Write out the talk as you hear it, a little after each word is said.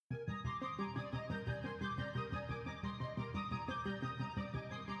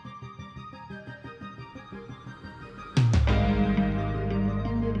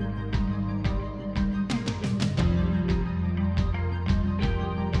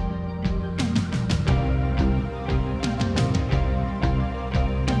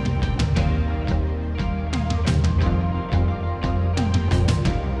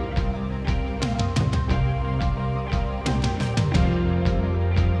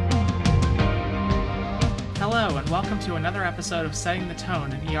welcome to another episode of Setting the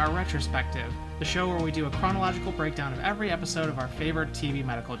Tone, an ER Retrospective, the show where we do a chronological breakdown of every episode of our favorite TV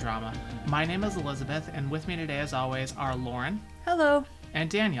medical drama. My name is Elizabeth, and with me today, as always, are Lauren. Hello. And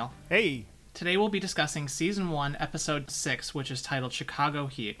Daniel. Hey. Today we'll be discussing Season 1, Episode 6, which is titled Chicago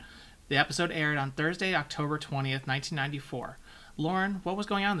Heat. The episode aired on Thursday, October 20th, 1994. Lauren, what was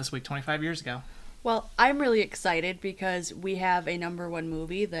going on this week 25 years ago? Well, I'm really excited because we have a number one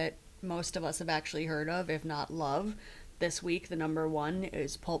movie that most of us have actually heard of, if not love. This week, the number one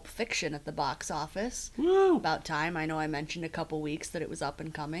is Pulp Fiction at the box office. Woo! About time. I know I mentioned a couple weeks that it was up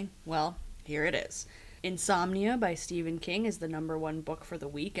and coming. Well, here it is. Insomnia by Stephen King is the number one book for the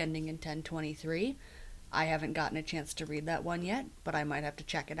week, ending in 10/23. I haven't gotten a chance to read that one yet, but I might have to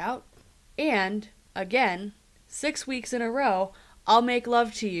check it out. And, again, 6 weeks in a row, I'll Make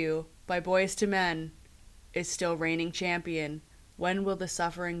Love to You by Boyz II Men is still reigning champion. When will the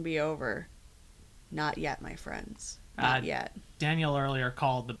suffering be over? Not yet, my friends. Not yet. Daniel earlier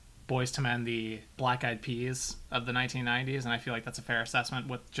called the Boyz II Men the Black Eyed Peas of the 1990s, and I feel like that's a fair assessment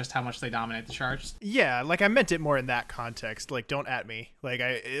with just how much they dominate the charts. Yeah, like I meant it more in that context. Like, don't at me. Like,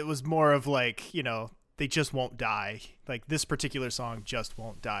 it was more of like, you know, they just won't die. Like, this particular song just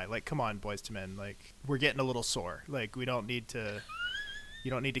won't die. Like, come on, Boyz II Men. Like, we're getting a little sore. Like, you don't need to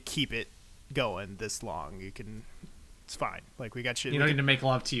keep it going this long. It's fine. Like, we got shit. You don't need to make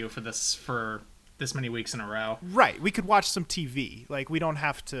love to you for this many weeks in a row. Right. We could watch some TV. Like, we don't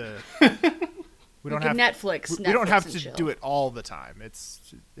have to. We don't have Netflix. We don't have to chill. do it all the time.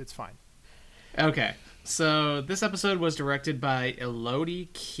 It's fine. Okay, so this episode was directed by Elodie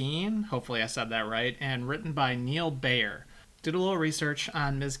Keene, hopefully I said that right, and written by Neil Bayer. Did a little research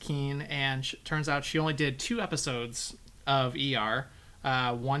on Ms. Keene, and turns out she only did 2 episodes of ER,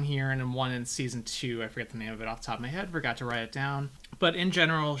 one here and one in season 2. I forget the name of it off the top of my head, forgot to write it down. But in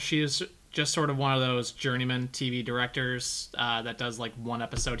general, she is just sort of one of those journeyman TV directors that does like 1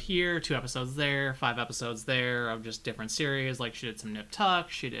 episode here, 2 episodes there, 5 episodes there of just different series. Like she did some Nip Tuck,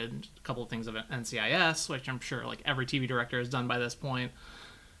 she did a couple of things of NCIS, which I'm sure like every TV director has done by this point.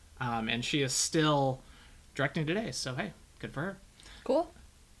 And she is still directing today, so hey, good for her. Cool.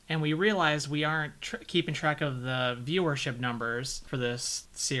 And we realize we aren't keeping track of the viewership numbers for this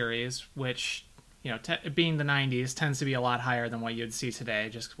series, which, you know, being the 90s tends to be a lot higher than what you'd see today,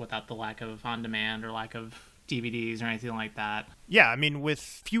 just without the lack of on-demand or lack of DVDs or anything like that. Yeah, I mean, with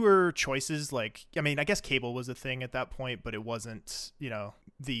fewer choices, like, I mean, I guess cable was a thing at that point, but it wasn't, you know,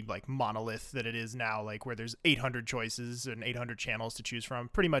 the, like, monolith that it is now, like, where there's 800 choices and 800 channels to choose from.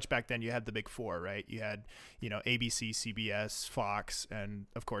 Pretty much back then you had the big 4, right? You had, you know, ABC, CBS, Fox, and,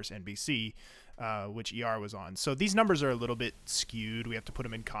 of course, NBC. Which ER was on. So these numbers are a little bit skewed. We have to put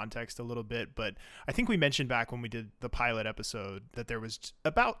them in context a little bit. But I think we mentioned back when we did the pilot episode that there was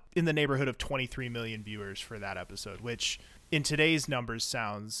about in the neighborhood of 23 million viewers for that episode, which in today's numbers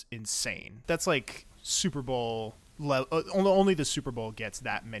sounds insane. That's like Super Bowl. Only the Super Bowl gets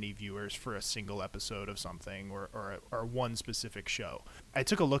that many viewers for a single episode of something or one specific show. I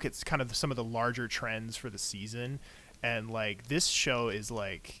took a look at kind of some of the larger trends for the season, and like this show is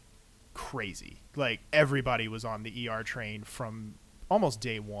like crazy. Like everybody was on the ER train from almost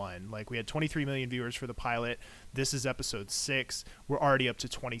day one. Like we had 23 million viewers for the pilot. This is episode 6. We're already up to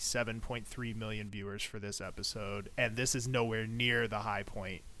 27.3 million viewers for this episode, and this is nowhere near the high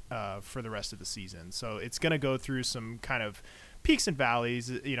point for the rest of the season. So it's going to go through some kind of peaks and valleys,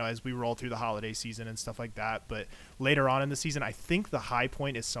 you know, as we roll through the holiday season and stuff like that. But later on in the season, I think the high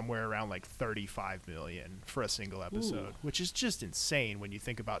point is somewhere around like 35 million for a single episode, which is just insane when you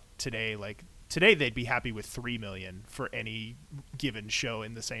think about today. Like today, they'd be happy with 3 million for any given show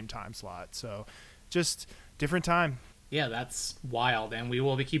in the same time slot. So just different time. Yeah, that's wild, and we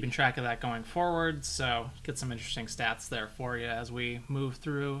will be keeping track of that going forward, so get some interesting stats there for you as we move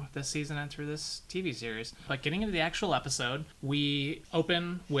through this season and through this TV series. But getting into the actual episode, we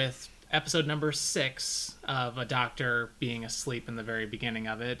open with episode number 6 of a doctor being asleep in the very beginning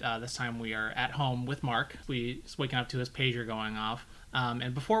of it. This time we are at home with Mark. He's waking up to his pager going off.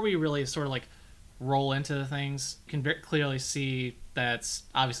 And before we really sort of like roll into the things, you can very clearly see that it's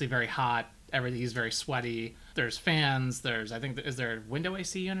obviously very hot. Everything's very sweaty. There's fans. Is there a window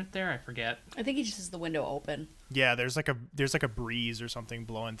AC unit there? I forget. I think he just has the window open. Yeah, there's like a breeze or something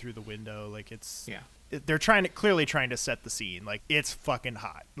blowing through the window. Like yeah. They're clearly trying to set the scene. Like it's fucking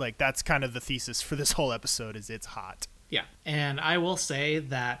hot. Like that's kind of the thesis for this whole episode is it's hot. Yeah, and I will say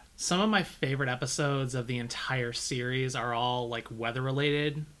that some of my favorite episodes of the entire series are all like weather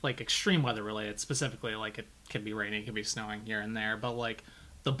related, like extreme weather related specifically. Like it can be raining, it can be snowing here and there, but like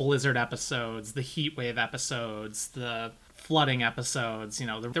the blizzard episodes, the heat wave episodes, the flooding episodes,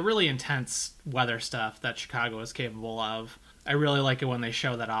 the really intense weather stuff that Chicago is capable of. I really like it when they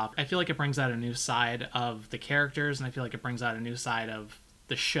show that off. I feel like it brings out a new side of the characters, and I feel like it brings out a new side of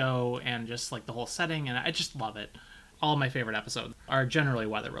the show and just like the whole setting, and I just love it. All my favorite episodes are generally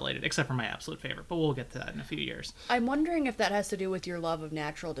weather related, except for my absolute favorite, but we'll get to that in a few years. I'm wondering if that has to do with your love of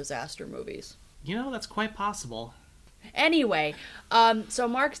natural disaster movies. That's quite possible. Anyway, so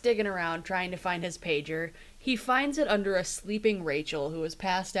Mark's digging around trying to find his pager. He finds it under a sleeping Rachel who is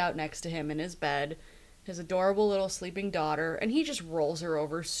passed out next to him in his bed, his adorable little sleeping daughter, and he just rolls her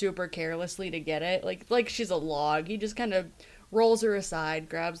over super carelessly to get it, like she's a log. He just kind of rolls her aside,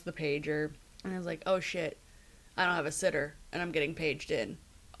 grabs the pager, and is like, oh shit, I don't have a sitter, and I'm getting paged in.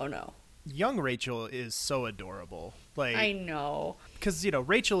 Oh no. Young Rachel is so adorable. I know. Because,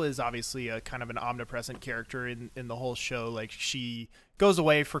 Rachel is obviously a kind of an omnipresent character in the whole show. Like, she goes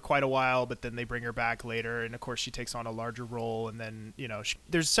away for quite a while, but then they bring her back later. And, of course, she takes on a larger role. And then,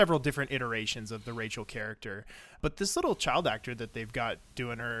 there's several different iterations of the Rachel character. But this little child actor that they've got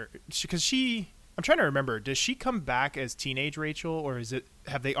doing her, because I'm trying to remember, does she come back as teenage Rachel, or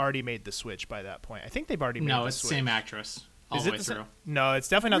have they already made the switch by that point? I think they've already made the switch. No, it's the same actress. Is it the same? No, it's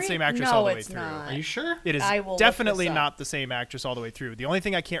definitely not the same actress no, all the way it's through. not. Are you sure? It is I will definitely look this up. not the same actress all the way through. The only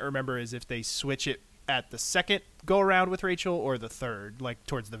thing I can't remember is if they switch it at the second go around with Rachel or the third, like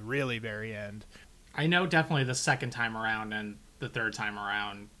towards the really very end. I know definitely the second time around and the third time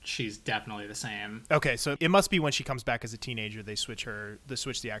around, she's definitely the same. Okay, so it must be when she comes back as a teenager they switch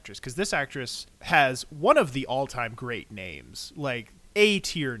the actress, because this actress has one of the all-time great names, like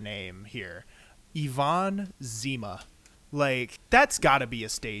A-tier name here, Yvonne Zima. Like, that's got to be a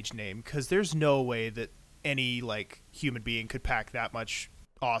stage name, because there's no way that any, like, human being could pack that much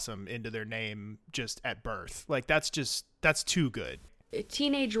awesome into their name just at birth. Like, that's too good.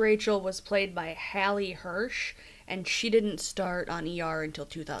 Teenage Rachel was played by Hallie Hirsch, and she didn't start on ER until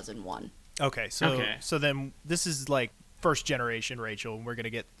 2001. Okay, so then this is, like, first generation Rachel, and we're going to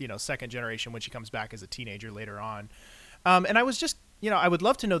get, second generation when she comes back as a teenager later on. And I was just... I would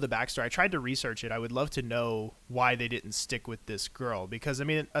love to know the backstory. I tried to research it. I would love to know why they didn't stick with this girl, because,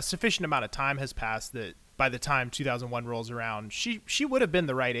 a sufficient amount of time has passed that by the time 2001 rolls around, she would have been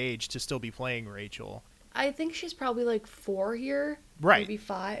the right age to still be playing Rachel. I think she's probably like 4 here. Right. Maybe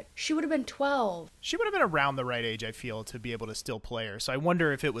 5. She would have been 12. She would have been around the right age, I feel, to be able to still play her. So I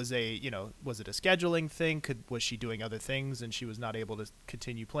wonder if it was was it a scheduling thing? Was she doing other things and she was not able to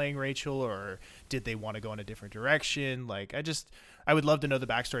continue playing Rachel, or did they want to go in a different direction? Like, I would love to know the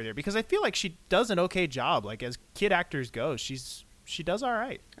backstory there, because I feel like she does an okay job. Like, as kid actors go, she does all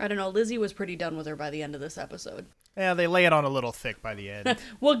right. I don't know. Lizzie was pretty done with her by the end of this episode. Yeah, they lay it on a little thick by the end.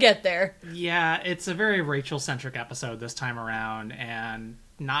 We'll get there. Yeah, it's a very Rachel-centric episode this time around, and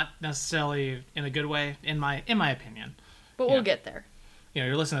not necessarily in a good way, in my opinion. But we'll get there.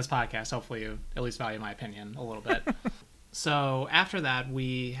 You're listening to this podcast. Hopefully you at least value my opinion a little bit. So after that,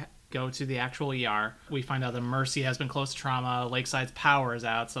 we go to the actual ER. We find out that Mercy has been close to trauma. Lakeside's power is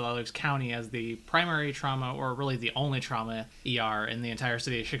out, so that leaves County as the primary trauma, or really the only trauma ER in the entire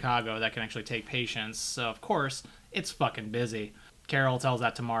city of Chicago that can actually take patients. So, of course, it's fucking busy. Carol tells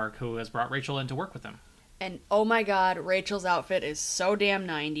that to Mark, who has brought Rachel in to work with him. And oh my god, Rachel's outfit is so damn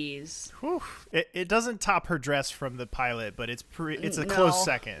 90s. Whew. It doesn't top her dress from the pilot, but it's a close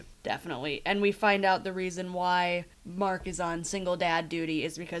second. Definitely. And we find out the reason why Mark is on single dad duty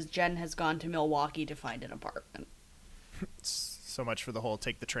is because Jen has gone to Milwaukee to find an apartment. So much for the whole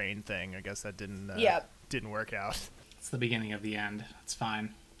take the train thing. I guess that didn't work out. It's the beginning of the end. It's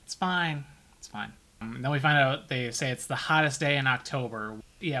fine. It's fine. It's fine. And then we find out they say it's the hottest day in October.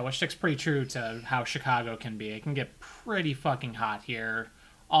 Yeah, which sticks pretty true to how Chicago can be. It can get pretty fucking hot here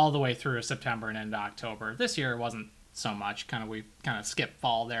all the way through September and into October. This year it wasn't so much. We kind of skipped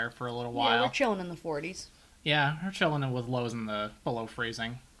fall there for a little while. Yeah, we're chilling in the 40s. Yeah, we're chilling with lows in the below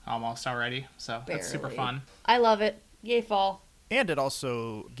freezing almost already. So Barely. That's super fun. I love it. Yay, fall. And it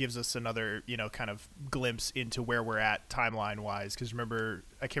also gives us another, kind of glimpse into where we're at timeline-wise. Because remember,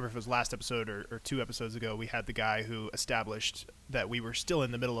 I can't remember if it was last episode or 2 episodes ago, we had the guy who established that we were still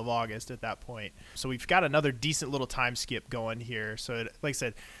in the middle of August at that point. So we've got another decent little time skip going here. So, like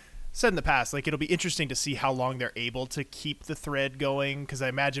I said in the past, it'll be interesting to see how long they're able to keep the thread going. Because I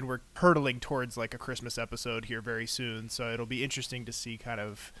imagine we're hurtling towards, a Christmas episode here very soon. So it'll be interesting to see kind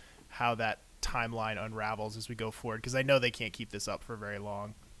of how that timeline unravels as we go forward, because I know they can't keep this up for very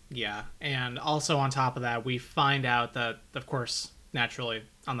long. Yeah, and also on top of that, we find out that, of course, naturally,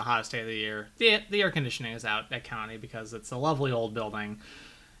 on the hottest day of the year, the air conditioning is out at County because it's a lovely old building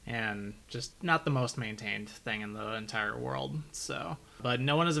and just not the most maintained thing in the entire world. So but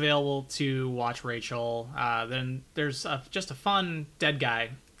no one is available to watch Rachel. Then there's just a fun dead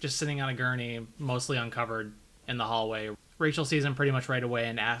guy just sitting on a gurney, mostly uncovered in the hallway. Rachel sees him pretty much right away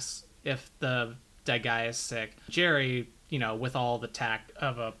and asks if the dead guy is sick. Jerry, with all the tact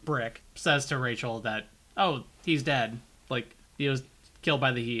of a brick, says to Rachel that, oh, he's dead. Like, he was killed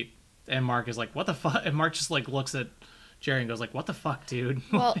by the heat. And Mark is like, what the fuck? And Mark just, like, looks at Jerry and goes, like, what the fuck, dude?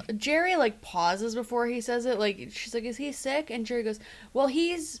 Well, Jerry, like, pauses before he says it. Like, she's like, is he sick? And Jerry goes, well,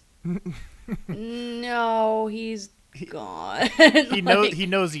 he's... No, he's gone. He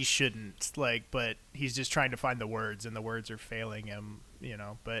knows he shouldn't, like, but he's just trying to find the words, and the words are failing him,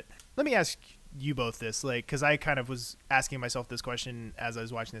 But let me ask you both this, like, because I kind of was asking myself this question as I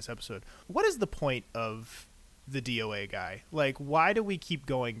was watching this episode. What is the point of the DOA guy? Like, why do we keep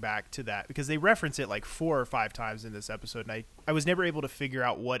going back to that? Because they reference it like 4 or 5 times in this episode, and I was never able to figure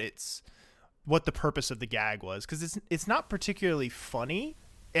out what the purpose of the gag was, because it's not particularly funny,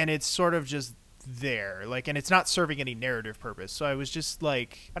 and it's sort of just there, like, and it's not serving any narrative purpose. So I was just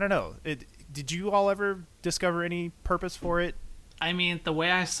like, I don't know. Did you all ever discover any purpose for it? I mean, the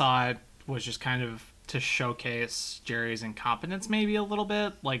way I saw it was just kind of to showcase Jerry's incompetence, maybe a little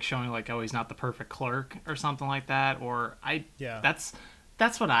bit, like showing like, oh, he's not the perfect clerk or something like that. Or that's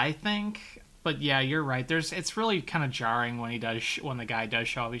what I think. But yeah, you're right. It's really kind of jarring when when the guy does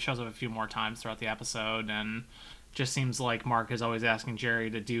show up. He shows up a few more times throughout the episode, and just seems like Mark is always asking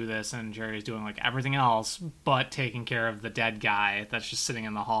Jerry to do this, and Jerry's doing like everything else but taking care of the dead guy that's just sitting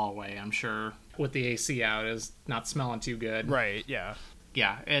in the hallway. I'm sure with the AC out is not smelling too good. Right. Yeah.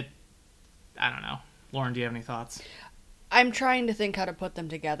 Yeah. I don't know. Lauren, do you have any thoughts? I'm trying to think how to put them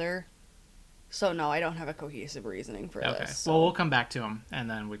together. So no, I don't have a cohesive reasoning for this. Okay. So. Well, we'll come back to him, and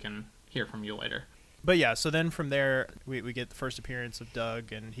then we can hear from you later. But yeah, so then from there, we get the first appearance of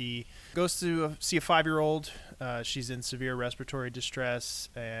Doug, and he goes to see a 5-year-old. She's in severe respiratory distress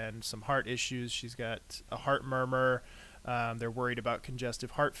and some heart issues. She's got a heart murmur. They're worried about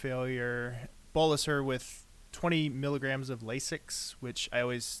congestive heart failure. Bolus her with 20 milligrams of Lasix, which I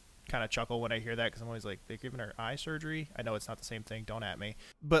always kind of chuckle when I hear that, because I'm always like, they're giving her eye surgery? I know it's not the same thing. Don't at me.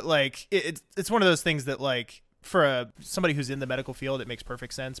 But like, it's one of those things that, like, for somebody who's in the medical field, it makes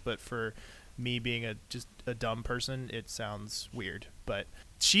perfect sense. But for me being just a dumb person, it sounds weird. But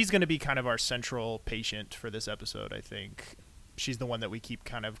she's going to be kind of our central patient for this episode, I think. She's the one that we keep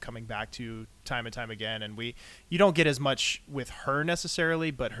kind of coming back to time and time again, and you don't get as much with her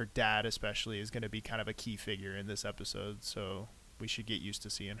necessarily, but her dad especially is going to be kind of a key figure in this episode, so we should get used to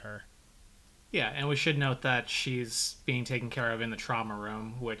seeing her. Yeah, and we should note that she's being taken care of in the trauma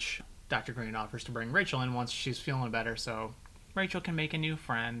room, which Dr. Green offers to bring Rachel in once she's feeling better, so Rachel can make a new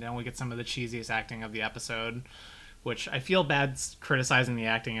friend, and we get some of the cheesiest acting of the episode, which I feel bad criticizing the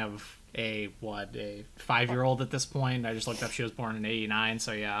acting of a 5-year-old at this point. I just looked up, she was born in 89,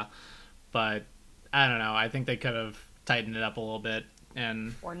 so yeah. But I don't know, I think they could have tightened it up a little bit,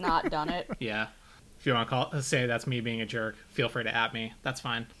 and or not done it. Yeah. If you want to say that's me being a jerk, feel free to at me. That's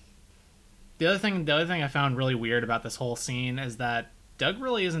fine. The other thing I found really weird about this whole scene is that Doug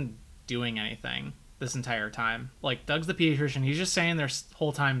really isn't doing anything this entire time. Like, Doug's the pediatrician. He's just saying their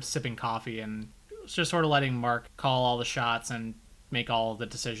whole time sipping coffee and just sort of letting Mark call all the shots and make all the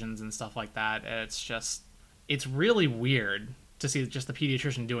decisions and stuff like that. It's really weird to see just the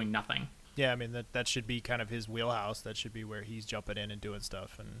pediatrician doing nothing. Yeah, I mean, that should be kind of his wheelhouse. That should be where he's jumping in and doing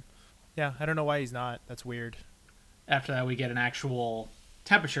stuff. And yeah, I don't know why he's not. That's weird. After that, we get an actual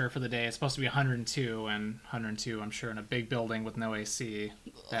temperature for the day. It's supposed to be 102, and 102, I'm sure, in a big building with no AC.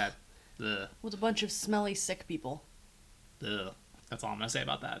 Ugh. With a bunch of smelly, sick people. Ugh. That's all I'm going to say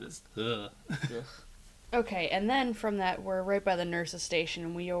about that is ugh. Okay, and then from that, we're right by the nurse's station,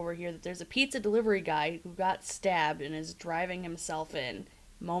 and we overhear that there's a pizza delivery guy who got stabbed and is driving himself in.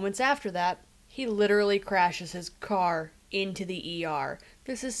 Moments after that, he literally crashes his car into the ER.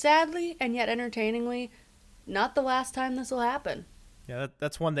 This is sadly, and yet entertainingly, not the last time this will happen. Yeah,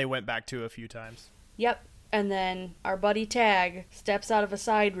 that's one they went back to a few times. Yep, and then our buddy Tag steps out of a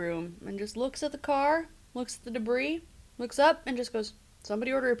side room and just looks at the car, looks at the debris, looks up, and just goes,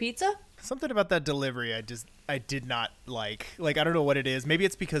 "Somebody order a pizza?" Something about that delivery I did not like. Like, I don't know what it is. Maybe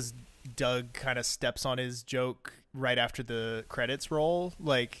it's because Doug kind of steps on his joke right after the credits roll.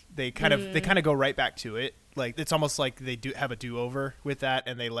 Like, they kind of go right back to it. Like, it's almost like they do have a do-over with that,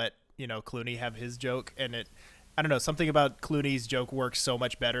 and they let, Clooney have his joke, and I don't know, something about Clooney's joke works so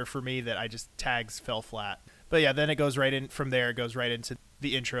much better for me that tags fell flat. But yeah, then it goes right in from there. It goes right into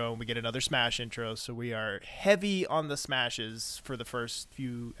the intro, and we get another Smash intro. So we are heavy on the Smashes for the first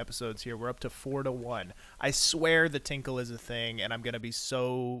few episodes here. We're up to 4-1. I swear the tinkle is a thing, and I'm gonna be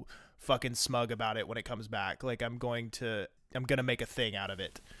so fucking smug about it when it comes back. Like, I'm going to I'm gonna make a thing out of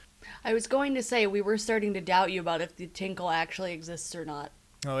it. I was going to say, we were starting to doubt you about if the tinkle actually exists or not.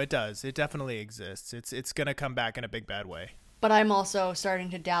 Oh, it does. It definitely exists. It's gonna come back in a big bad way. But I'm also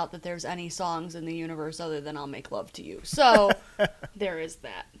starting to doubt that there's any songs in the universe other than I'll Make Love to You. So, there is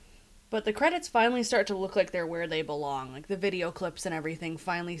that. But the credits finally start to look like they're where they belong. Like, the video clips and everything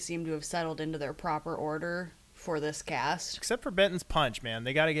finally seem to have settled into their proper order for this cast. Except for Benton's punch, man.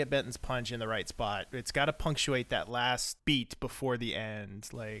 They got to get Benton's punch in the right spot. It's got to punctuate that last beat before the end.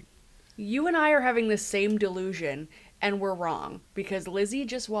 Like, You and I are having the same delusion, and we're wrong. Because Lizzie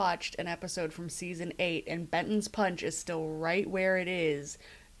just watched an episode from season 8, and Benton's punch is still right where it is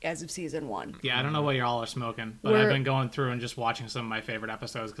as of season 1. Yeah, I don't know what y'all are smoking, but I've been going through and just watching some of my favorite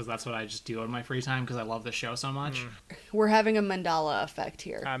episodes because that's what I just do in my free time because I love the show so much. We're having a Mandela effect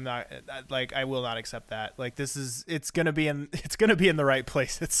here. I'm not like I will not accept that. Like it's gonna be in the right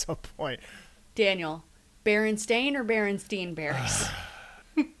place at some point. Daniel, Berenstain or Berenstein Bears?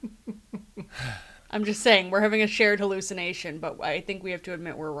 I'm just saying, we're having a shared hallucination, but I think we have to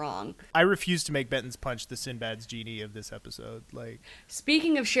admit we're wrong. I refuse to make Benton's punch the Sinbad's genie of this episode. Like,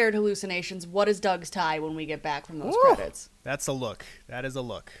 speaking of shared hallucinations, what is Doug's tie when we get back from those credits? That's a look. That is a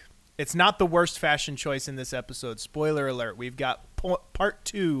look. It's not the worst fashion choice in this episode. Spoiler alert. We've got part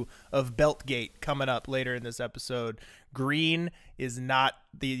 2 of Beltgate coming up later in this episode. Green is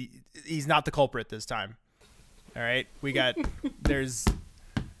he's not the culprit this time. All right. There's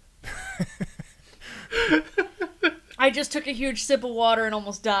I just took a huge sip of water and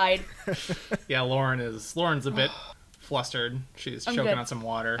almost died. Yeah, Lauren's a bit flustered. She's choking on some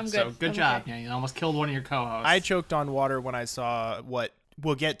water. So good job. Okay. Yeah, you almost killed one of your co-hosts. I choked on water when I saw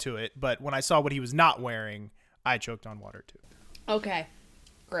we'll get to it, but when I saw what he was not wearing, I choked on water too. Okay.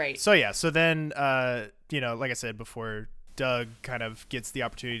 Great. So yeah, so then like I said before, Doug kind of gets the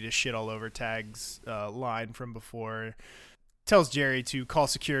opportunity to shit all over Tag's line from before. Tells Jerry to call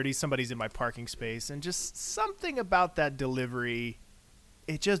security. Somebody's in my parking space. And just something about that delivery,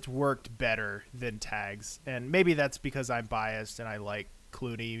 it just worked better than Tag's. And maybe that's because I'm biased and I like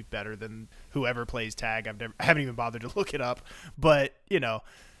Clooney better than whoever plays Tag. I haven't even bothered to look it up. But,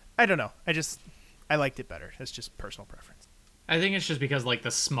 I don't know. I liked it better. That's just personal preference. I think it's just because, like,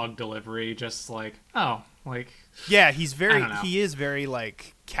 the smug delivery, just like, oh, like... Yeah, he is very,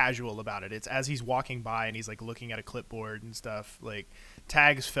 like, casual about it. It's as he's walking by and he's, like, looking at a clipboard and stuff. Like,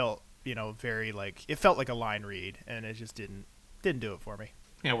 Tags felt, very, like, it felt like a line read, and it just didn't do it for me.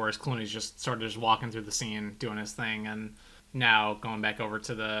 Yeah, whereas Clooney's just sort of just walking through the scene, doing his thing, and now going back over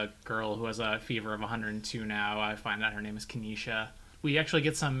to the girl who has a fever of 102 now, I find out her name is Kenesha. We actually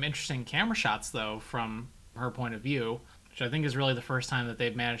get some interesting camera shots, though, from her point of view, which I think is really the first time that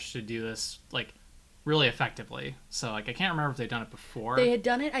they've managed to do this, like, really effectively. So, like, I can't remember if they'd done it before. They had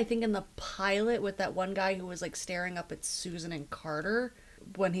done it, I think, in the pilot with that one guy who was, like, staring up at Susan and Carter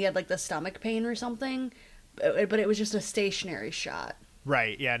when he had, like, the stomach pain or something. But it was just a stationary shot.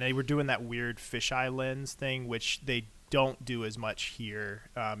 Right, yeah, and they were doing that weird fisheye lens thing, which they don't do as much here.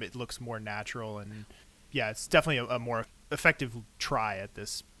 It looks more natural, and, yeah, it's definitely a more effective try at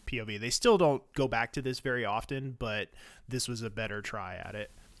this POV. They still don't go back to this very often, but this was a better try at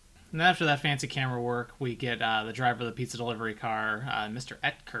it. And after that fancy camera work, we get the driver of the pizza delivery car, Mr.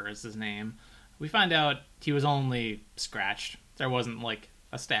 Etker is his name. We find out he was only scratched. There wasn't, like,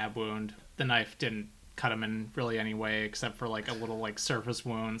 a stab wound. The knife didn't cut him in really any way except for, like, a little, like, surface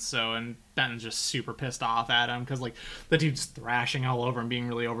wound. So, and Benton's just super pissed off at him because, like, the dude's thrashing all over and being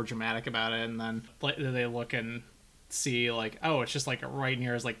really overdramatic about it. And then they look and see, like, oh, it's just, like, right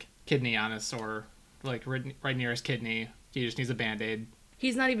near his, like, kidney on his sore, like, right near his kidney. He just needs a Band-Aid.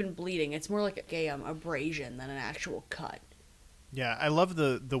 He's not even bleeding. It's more like a abrasion than an actual cut. Yeah, I love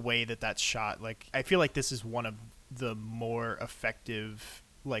the way that's shot. Like, I feel like this is one of the more effective,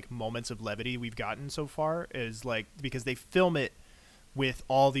 like, moments of levity we've gotten so far, is, like, because they film it with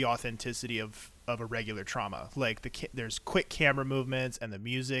all the authenticity of a regular trauma. Like, there's quick camera movements, and the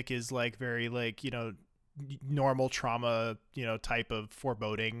music is, like, very, like, normal trauma, type of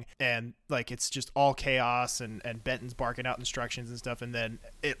foreboding, and, like, it's just all chaos, and Benton's barking out instructions and stuff, and then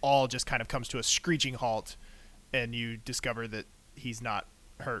it all just kind of comes to a screeching halt, and you discover that he's not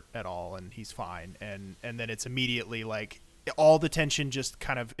hurt at all and he's fine, and then it's immediately, like, all the tension just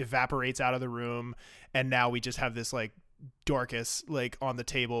kind of evaporates out of the room, and now we just have this, like, Dorcas, like, on the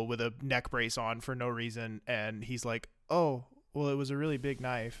table with a neck brace on for no reason, and he's like, oh, well, it was a really big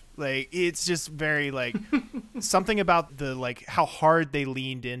knife. Like, it's just very, like, something about the, like, how hard they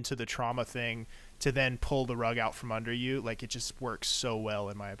leaned into the trauma thing to then pull the rug out from under you. Like, it just works so well,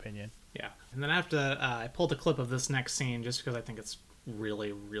 in my opinion. Yeah. And then after I pulled a clip of this next scene just because I think it's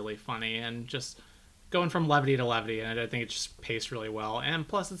really, really funny, and just going from levity to levity, and I think it's just paced really well. And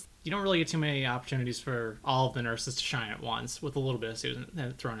plus, you don't really get too many opportunities for all of the nurses to shine at once, with a little bit of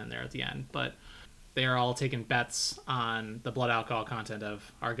Susan thrown in there at the end. But they are all taking bets on the blood alcohol content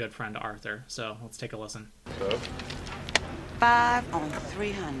of our good friend Arthur. So let's take a listen. 5 on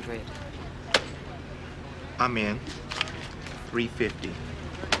 300. I'm in. 350.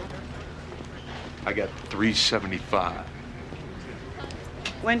 I got 375.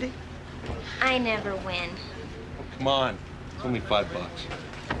 Wendy? I never win. Come on, it's only $5.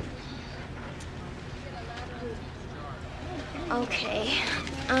 Okay.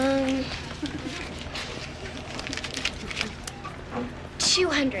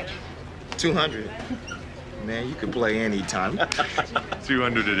 200. 200. Man, you can play anytime.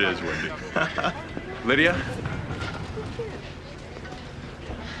 200 it is, Wendy. Lydia?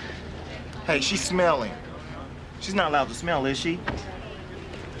 Hey, she's smelling. She's not allowed to smell, is she?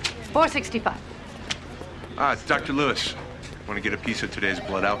 465. Ah, it's Dr. Lewis. Want to get a piece of today's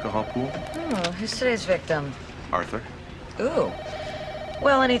blood alcohol pool? Oh, who's today's victim? Arthur? Ooh.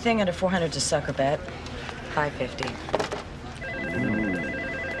 Well, anything under 400 to sucker bet. 550.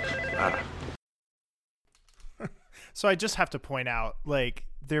 So I just have to point out, like,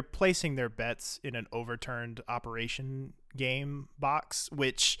 they're placing their bets in an overturned Operation game box,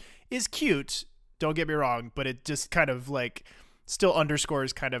 which is cute, don't get me wrong, but it just kind of, like, still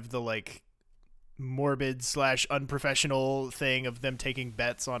underscores kind of the, like, morbid / unprofessional thing of them taking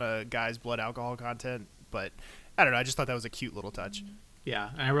bets on a guy's blood alcohol content. But I don't know, I just thought that was a cute little touch. Yeah,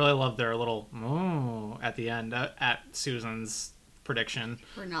 and I really love their little moo at the end at Susan's prediction.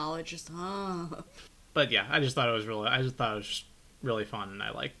 For knowledge, just But yeah, I just thought it was just really fun, and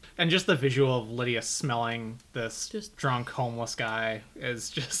I liked. And just the visual of Lydia smelling this Just- drunk homeless guy is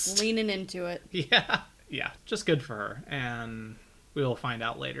just leaning into it. yeah, just good for her. And we will find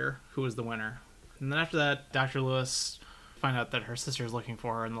out later who is the winner. And then after that, Dr. Lewis find out that her sister is looking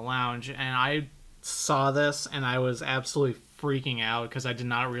for her in the lounge, and I saw this and I was absolutely freaking out because I did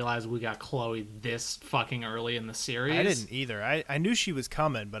not realize we got Chloe this fucking early in the series. I didn't either. I knew she was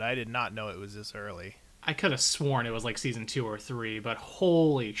coming, but I did not know it was this early. I could have sworn it was like season 2 or 3, but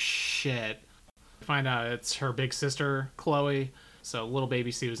holy shit. Find out it's her big sister, Chloe, so little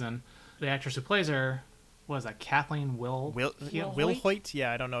baby Susan. The actress who plays her, what is that, Kathleen Wilhoit?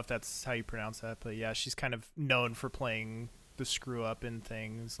 Yeah, I don't know if that's how you pronounce that, but yeah, she's kind of known for playing the screw up in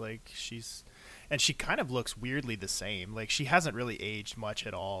things. Like, and she kind of looks weirdly the same. Like, she hasn't really aged much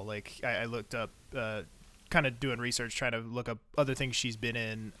at all. Like, I looked up, kind of doing research, trying to look up other things she's been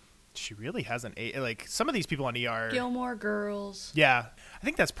in. She really hasn't aged. Like, some of these people on ER. Gilmore Girls. Yeah, I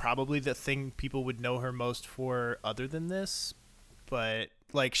think that's probably the thing people would know her most for other than this. But,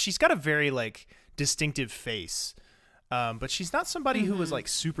 like, she's got a very, like, distinctive face. But she's not somebody who was, like,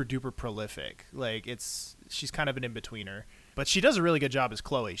 super duper prolific. Like, she's kind of an in-betweener. But she does a really good job as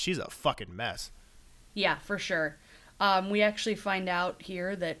Chloe. She's a fucking mess. Yeah, for sure. We actually find out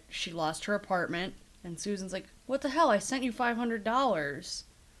here that she lost her apartment, and Susan's like, "What the hell? I sent you $500.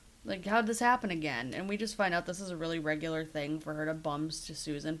 Like, how'd this happen again?" And we just find out this is a really regular thing for her to bums to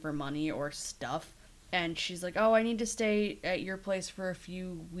Susan for money or stuff. And she's like, "Oh, I need to stay at your place for a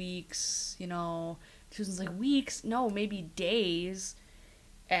few weeks, you know." Susan's like, "Weeks? No, maybe days."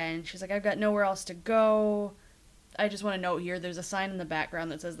 And she's like, "I've got nowhere else to go." I just want to note here, there's a sign in the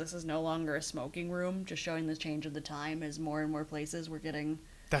background that says this is no longer a smoking room, just showing the change of the time as more and more places we're getting.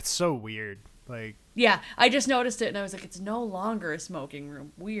 That's so weird. Like, yeah, I just noticed it and I was like, it's no longer a smoking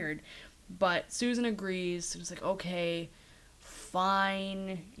room. Weird. But Susan agrees. Susan's like, okay,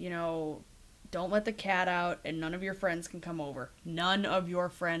 fine, you know, don't let the cat out and none of your friends can come over. None of your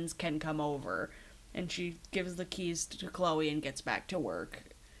friends can come over. And she gives the keys to Chloe and gets back to work.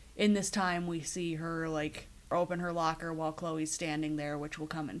 In this time, we see her, like, open her locker while Chloe's standing there, which will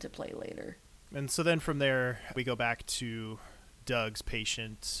come into play later. and so then from there, we go back to Doug's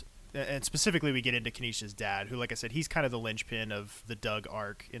patient. And specifically, we get into Kenesha's dad, who, like I said, he's kind of the linchpin of the Doug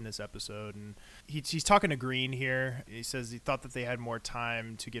arc in this episode. And he's talking to Green here. He says he thought that they had more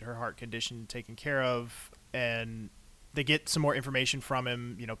time to get her heart condition taken care of. And they get some more information from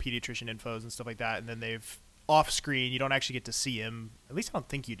him, you know, pediatrician infos and stuff like that. And then off screen, you don't actually get to see him. At least I don't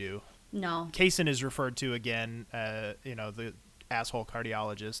think you do. No. Kaysen is referred to again, you know, the asshole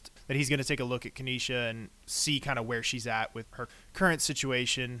cardiologist, that he's going to take a look at Kenesha and see kind of where she's at with her current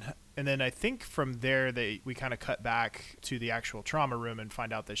situation. And then I think from there we kind of cut back to the actual trauma room and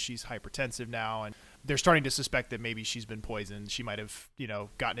find out that she's hypertensive now, and they're starting to suspect that maybe she's been poisoned. She might have, you know,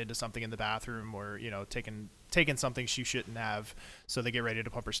 gotten into something in the bathroom or, you know, taken taken something she shouldn't have, so they get ready to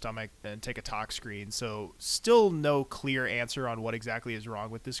pump her stomach and take a tox screen. So still no clear answer on what exactly is wrong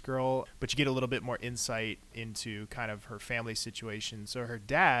with this girl, but you get a little bit more insight into kind of her family situation. So her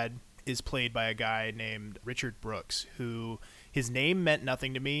dad is played by a guy named Richard Brooks, who his name meant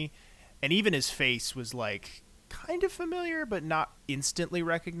nothing to me, and even his face was like kind of familiar but not instantly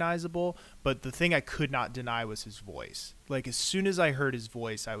recognizable. But the thing I could not deny was his voice. Like, as soon as I heard his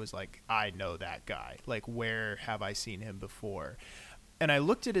voice, I was like, I know that guy. Like, where have I seen him before? And I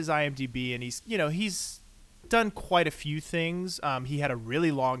looked at his IMDb, and he's done quite a few things. He had a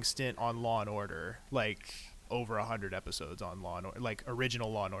really long stint on Law and Order, like over 100 episodes on Law and Order, like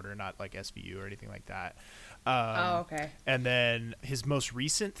original Law and Order, not like SVU or anything like that. Okay. And then his most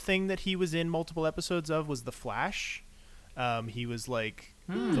recent thing that he was in multiple episodes of was The Flash. He was like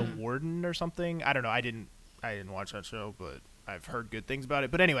the warden or something. I don't know. I didn't watch that show, but I've heard good things about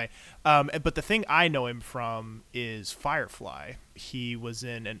it. But anyway, but the thing I know him from is Firefly. He was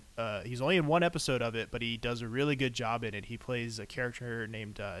in he's only in one episode of it, but he does a really good job in it. He plays a character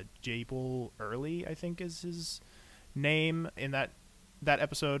named Jabel Early, I think is his name in that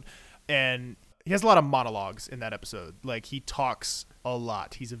episode. And he has a lot of monologues in that episode. Like, he talks a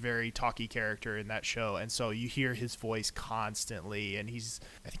lot. He's a very talky character in that show, and so you hear his voice constantly. And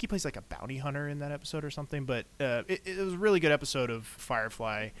I think he plays like a bounty hunter in that episode or something. But it was a really good episode of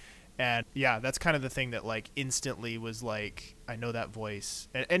Firefly, and yeah, that's kind of the thing that like instantly was like, I know that voice.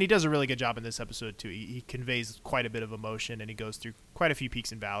 And he does a really good job in this episode too. He conveys quite a bit of emotion, and he goes through quite a few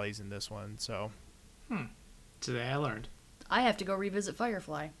peaks and valleys in this one. So, Today I learned. I have to go revisit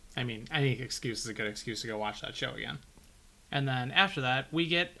Firefly. I mean, any excuse is a good excuse to go watch that show again. And then after that, we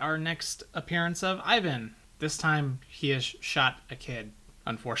get our next appearance of Ivan. This time, he has shot a kid,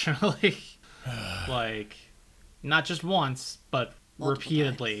 unfortunately. Like, not just once, but Multiple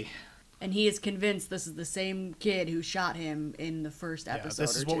repeatedly. times. And he is convinced this is the same kid who shot him in the first episode.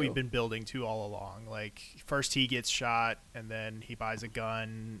 This is what we've been building to all along. Like, first he gets shot, and then he buys a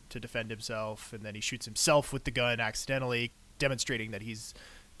gun to defend himself, and then he shoots himself with the gun accidentally, demonstrating that he's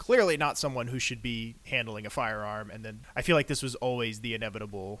clearly not someone who should be handling a firearm. And then I feel like this was always the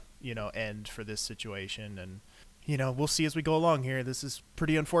inevitable, end for this situation. And, we'll see as we go along here. This is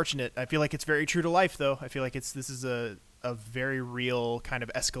pretty unfortunate. I feel like it's very true to life, though. I feel like this is a very real kind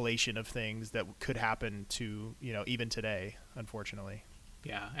of escalation of things that could happen to, even today, unfortunately.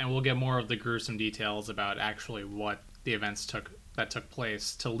 Yeah, and we'll get more of the gruesome details about actually what the events that took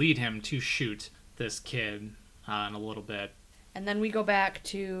place to lead him to shoot this kid in a little bit. And then we go back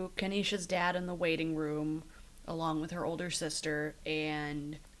to Kanisha's dad in the waiting room, along with her older sister,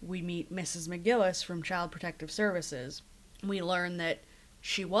 and we meet Mrs. McGillis from Child Protective Services. We learn that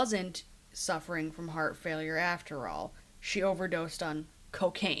she wasn't suffering from heart failure after all. She overdosed on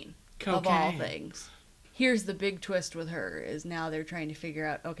cocaine. Of all things. Here's the big twist with her, is now they're trying to figure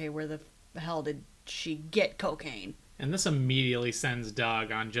out, okay, where the hell did she get cocaine? And this immediately sends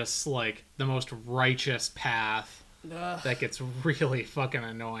Doug on just, like, the most righteous path. Ugh. That gets really fucking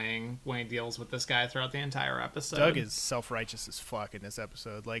annoying when he deals with this guy throughout the entire episode. Doug is self-righteous as fuck in this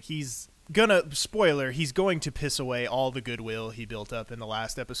episode. Like, he's gonna, spoiler, he's going to piss away all the goodwill he built up in the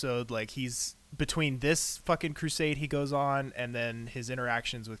last episode. Like, he's, between this fucking crusade he goes on and then his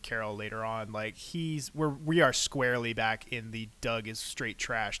interactions with Carol later on, like, we are squarely back in the Doug is straight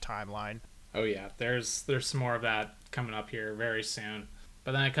trash timeline. Oh yeah, there's some more of that coming up here very soon.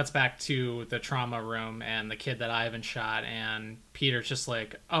 But then it cuts back to the trauma room and the kid that Ivan shot, and Peter's just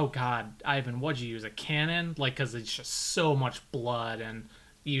like, oh god, Ivan, what'd you use, a cannon? Like, because it's just so much blood, and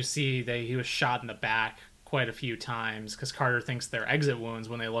you see that he was shot in the back quite a few times, because Carter thinks they're exit wounds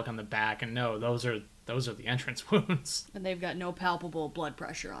when they look on the back, and no, those are the entrance wounds. And they've got no palpable blood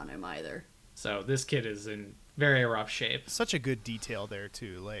pressure on him either. So this kid is in very rough shape. Such a good detail there,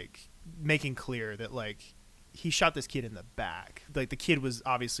 too, like, making clear that, like, he shot this kid in the back. Like, the kid was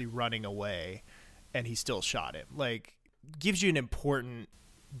obviously running away, and he still shot him. Like, gives you an important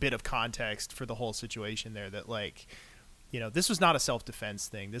bit of context for the whole situation there, that, like, this was not a self-defense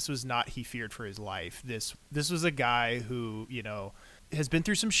thing. This was not he feared for his life. This was a guy who, has been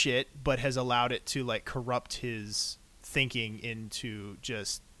through some shit, but has allowed it to, like, corrupt his thinking into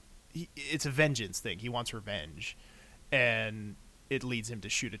just... it's a vengeance thing. He wants revenge. And it leads him to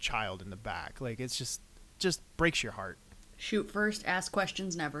shoot a child in the back. Like, it's just breaks your heart. Shoot first, ask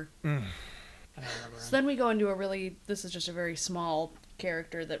questions never. So then we go into this is just a very small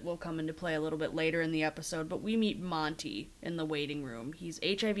character that will come into play a little bit later in the episode, but we meet Monty in the waiting room. He's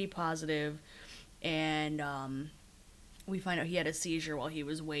HIV positive, and we find out he had a seizure while he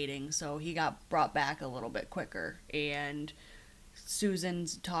was waiting, so he got brought back a little bit quicker, and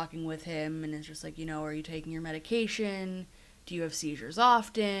Susan's talking with him and is just like, are you taking your medication? Do you have seizures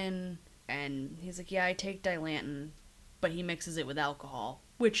often? And he's like, yeah, I take Dilantin, but he mixes it with alcohol,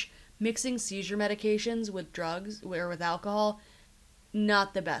 which mixing seizure medications with drugs or with alcohol,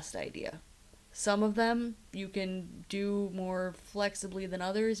 not the best idea. Some of them you can do more flexibly than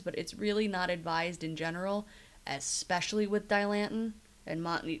others, but it's really not advised in general, especially with Dilantin. And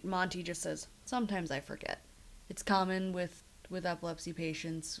Monty just says, sometimes I forget. It's common with epilepsy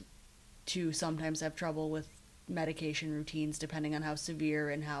patients to sometimes have trouble with medication routines depending on how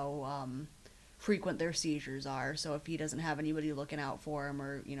severe and how frequent their seizures are. So if he doesn't have anybody looking out for him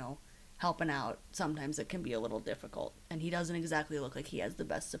or, helping out, sometimes it can be a little difficult. And he doesn't exactly look like he has the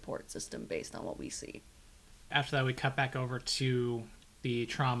best support system based on what we see. After that, we cut back over to the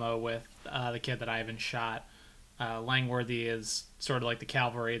trauma with the kid that Ivan shot. Langworthy is sort of like the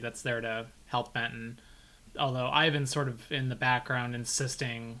cavalry that's there to help Benton. Although Ivan's sort of in the background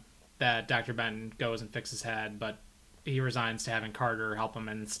insisting that Dr. Benton goes and fix his head, but he resigns to having Carter help him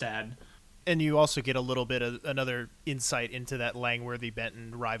instead. And you also get a little bit of another insight into that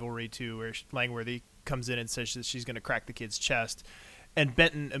Langworthy-Benton rivalry, too, where Langworthy comes in and says that she's going to crack the kid's chest. And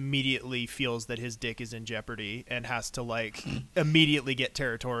Benton immediately feels that his dick is in jeopardy and has to, immediately get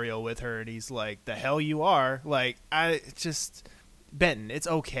territorial with her. And he's like, the hell you are? Benton, it's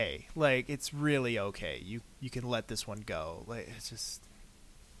okay. It's really okay. You can let this one go. It's just...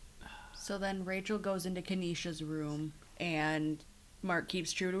 So then Rachel goes into Kenesha's room, and Mark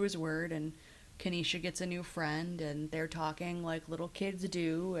keeps true to his word, and Kenesha gets a new friend, and they're talking like little kids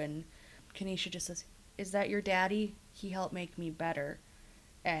do, and Kenesha just says, is that your daddy? He helped make me better.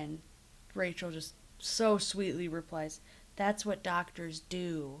 And Rachel just so sweetly replies, that's what doctors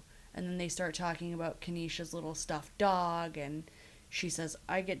do. And then they start talking about Kenesha's little stuffed dog, and she says,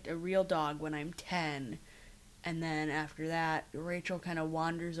 I get a real dog when I'm 10. And then after that, Rachel kind of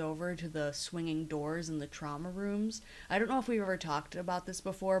wanders over to the swinging doors in the trauma rooms. I don't know if we've ever talked about this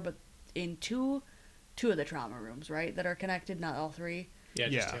before, but in two of the trauma rooms, right, that are connected, not all three? Yeah,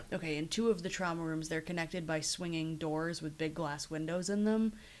 just two. Okay, in two of the trauma rooms, they're connected by swinging doors with big glass windows in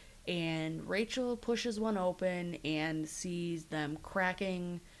them. And Rachel pushes one open and sees them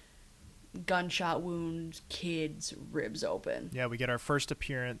cracking gunshot wound kids' ribs open. Yeah, we get our first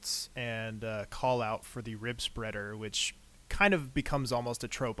appearance and call out for the rib spreader, which kind of becomes almost a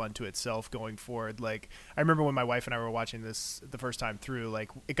trope unto itself going forward. I remember when my wife and I were watching this the first time through,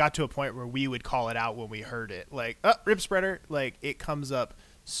 it got to a point where we would call it out when we heard it. Rib spreader. It comes up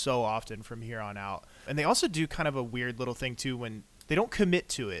so often from here on out. And they also do kind of a weird little thing too when they don't commit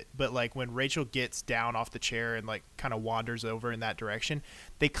to it, but when Rachel gets down off the chair and kind of wanders over in that direction,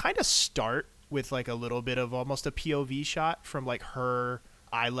 they kind of start with a little bit of almost a POV shot from her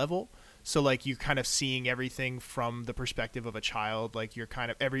eye level. So you're kind of seeing everything from the perspective of a child. You're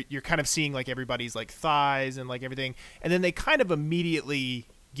kind of seeing everybody's thighs and everything, and then they kind of immediately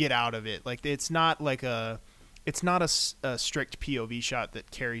get out of it. It's not a strict POV shot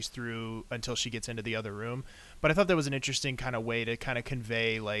that carries through until she gets into the other room. But I thought that was an interesting kind of way to kind of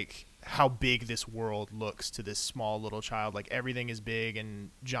convey how big this world looks to this small little child. Everything is big and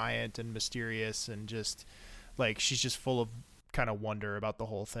giant and mysterious, and just she's just full of kind of wonder about the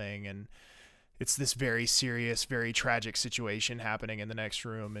whole thing. And it's this very serious, very tragic situation happening in the next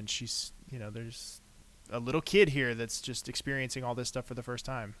room, and she's, there's a little kid here that's just experiencing all this stuff for the first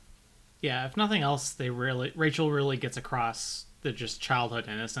time. Yeah, if nothing else, Rachel really gets across the just childhood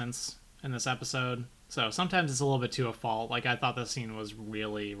innocence in this episode. So sometimes it's a little bit to a fault. I thought the scene was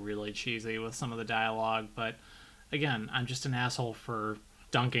really, really cheesy with some of the dialogue, but again, I'm just an asshole for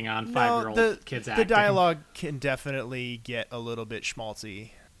dunking on 5-year-old kids acting. The dialogue can definitely get a little bit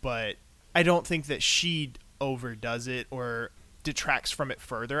schmaltzy, but I don't think that she overdoes it or detracts from it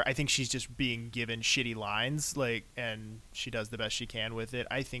further. I think she's just being given shitty lines, and she does the best she can with it.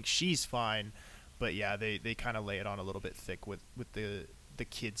 I think she's fine, but yeah, they kind of lay it on a little bit thick with the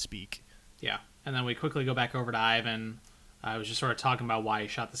kid speak. Yeah, and then we quickly go back over to Ivan. I was just sort of talking about why he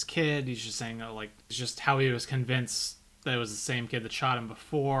shot this kid. He's just saying it's just how he was convinced that it was the same kid that shot him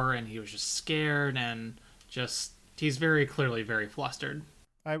before, and he was just scared, and he's very clearly very flustered.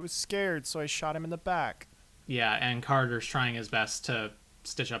 I was scared, so I shot him in the back. Yeah, and Carter's trying his best to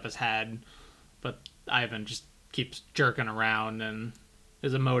stitch up his head, but Ivan just keeps jerking around and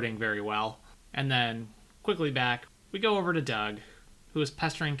is emoting very well. And then, quickly back, we go over to Doug, who is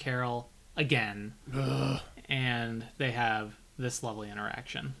pestering Carol again. Ugh. And they have this lovely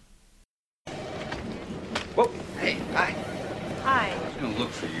interaction. Whoa, hey, hi. Hi. I was going to look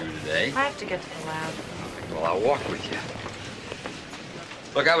for you today. I have to get to the lab. Well, I'll walk with you.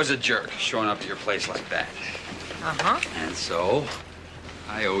 Look, I was a jerk showing up at your place like that. Uh-huh. And so,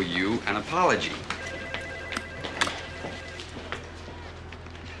 I owe you an apology.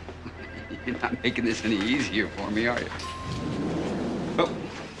 You're not making this any easier for me, are you? Oh.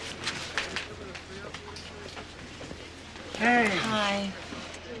 Hey. Hi.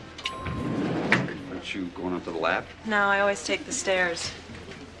 Aren't you going up to the lab? No, I always take the stairs.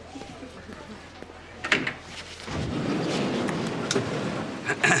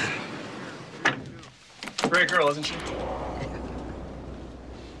 Great girl, isn't she?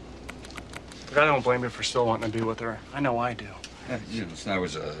 But I don't blame you for still wanting to be with her. I know I do. I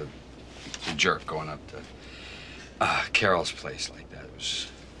was a jerk going up to Carol's place like that. It was...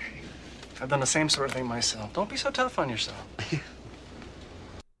 I've done the same sort of thing myself. Don't be so tough on yourself.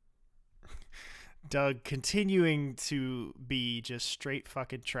 Doug continuing to be just straight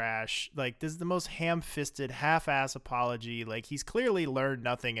fucking trash. Like, this is the most ham-fisted, half-ass apology. Like, he's clearly learned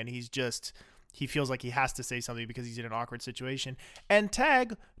nothing, and he feels like he has to say something because he's in an awkward situation. And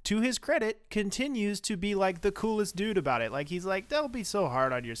Tag, to his credit, continues to be, like, the coolest dude about it. Like, he's like, don't be so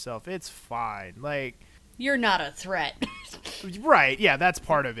hard on yourself. It's fine. Like... You're not a threat. Right, yeah, that's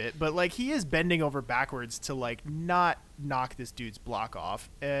part of it. But, like, he is bending over backwards to, like, not knock this dude's block off.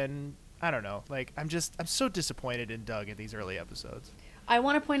 And... I don't know. Like, I'm so disappointed in Doug in these early episodes. I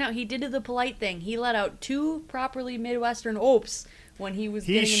want to point out he did the polite thing. He let out 2 properly Midwestern oops when he was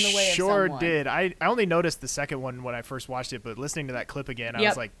getting in the way of someone. He sure did. I only noticed the second one when I first watched it, but listening to that clip again, I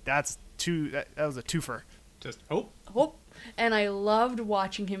was like, that was a twofer. Just, oh. And I loved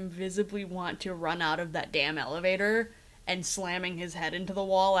watching him visibly want to run out of that damn elevator and slamming his head into the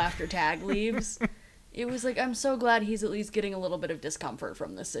wall after Tag leaves. It was like, I'm so glad he's at least getting a little bit of discomfort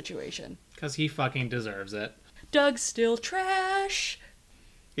from this situation. Because he fucking deserves it. Doug's still trash.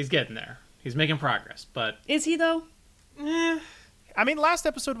 He's getting there. He's making progress, but... Is he, though? I mean, last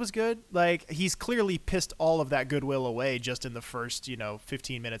episode was good. Like, he's clearly pissed all of that goodwill away just in the first,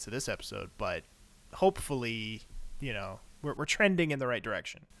 15 minutes of this episode. But hopefully, we're trending in the right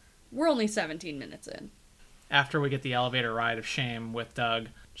direction. We're only 17 minutes in. After we get the elevator ride of shame with Doug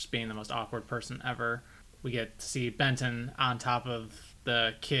just being the most awkward person ever, we get to see Benton on top of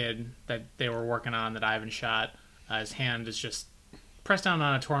the kid that they were working on that Ivan shot. His hand is just pressed down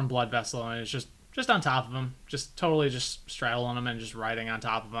on a torn blood vessel, and it's just on top of him, just totally just straddling him and just riding on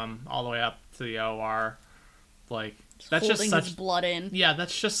top of him all the way up to the OR. Like, that's holding just such his blood in. Yeah,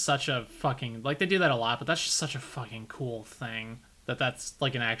 that's just such a fucking, like, they do that a lot, but that's just such a fucking cool thing that's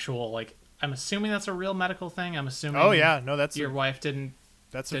like an actual, like, I'm assuming that's a real medical thing. I'm assuming. Oh yeah, no, that's your wife didn't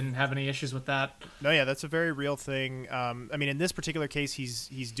have any issues with that. No, yeah, that's a very real thing. I mean, in this particular case,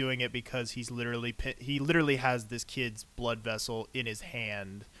 he's doing it because he literally has this kid's blood vessel in his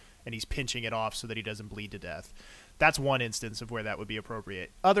hand, and he's pinching it off so that he doesn't bleed to death. That's one instance of where that would be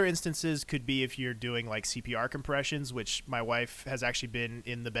appropriate. Other instances could be if you're doing like CPR compressions, which my wife has actually been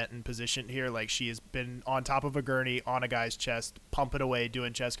in the Benton position here. Like, she has been on top of a gurney on a guy's chest, pumping away,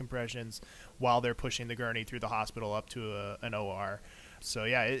 doing chest compressions while they're pushing the gurney through the hospital up to an OR. So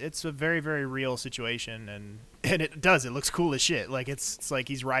yeah, it's a very, very real situation, and it looks cool as shit. Like, it's like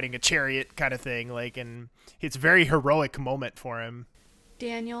he's riding a chariot kind of thing. Like, and it's a very heroic moment for him.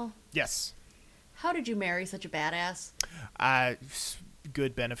 Daniel? Yes. How did you marry such a badass?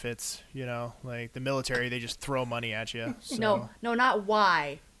 Good benefits, like the military, they just throw money at you. So. No, not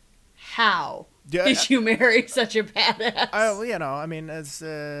why. How did you marry such a badass? I mean,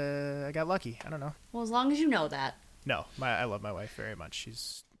 I got lucky. I don't know. Well, as long as you know that. No, I love my wife very much.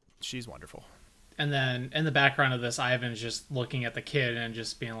 She's wonderful. And then in the background of this, Ivan's just looking at the kid and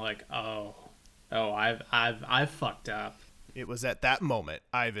just being like, "Oh, I've fucked up." It was at that moment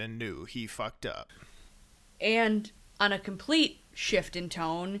Ivan knew he fucked up. And on a complete shift in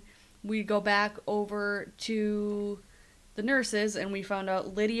tone, we go back over to the nurses, and we found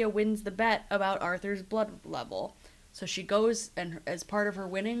out Lydia wins the bet about Arthur's blood level. So she goes, and as part of her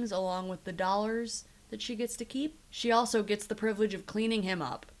winnings, along with the dollars that she gets to keep, she also gets the privilege of cleaning him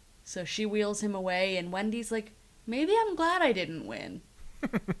up. So she wheels him away, and Wendy's like, maybe I'm glad I didn't win.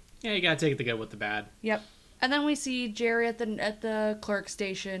 Yeah, you gotta take the good with the bad. Yep. And then we see Jerry at the clerk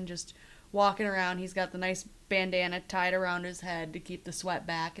station just walking around. He's got the nice bandana tied around his head to keep the sweat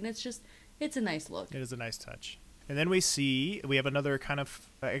back, and it's a nice look. It is a nice touch. And then we have another kind of,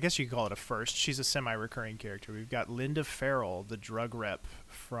 I guess you could call it a first. She's a semi-recurring character. We've got Linda Farrell, the drug rep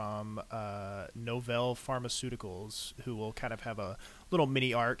from Novell Pharmaceuticals, who will kind of have a little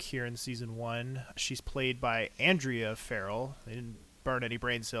mini arc here in season 1. She's played by Andrea Farrell. They didn't burn any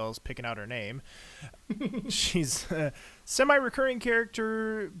brain cells picking out her name. She's a semi-recurring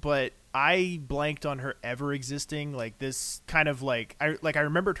character, but I blanked on her ever existing. Like this kind of like I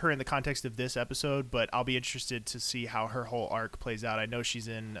remembered her in the context of this episode, but I'll be interested to see how her whole arc plays out. I know she's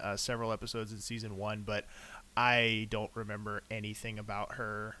in several episodes in season 1, but I don't remember anything about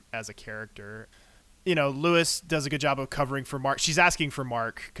her as a character. You know, Lewis does a good job of covering for Mark. She's asking for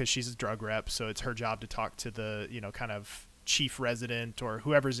Mark because she's a drug rep, so it's her job to talk to the, you know, kind of chief resident or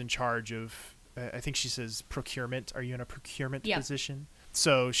whoever's in charge of, I think she says procurement. Are you in a procurement position?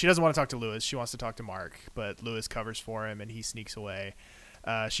 So she doesn't want to talk to Lewis. She wants to talk to Mark, but Lewis covers for him and he sneaks away.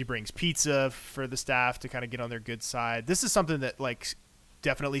 She brings pizza for the staff to kind of get on their good side. This is something that like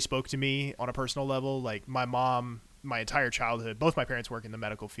definitely spoke to me on a personal level. Like my mom, my entire childhood, both my parents work in the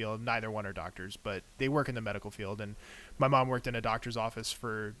medical field. Neither one are doctors, but they work in the medical field. And my mom worked in a doctor's office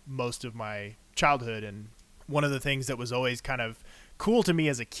for most of my childhood. And one of the things that was always kind of cool to me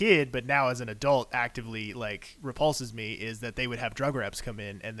as a kid, but now as an adult actively like repulses me, is that they would have drug reps come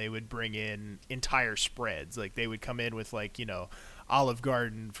in and they would bring in entire spreads. Like they would come in with like, you know, Olive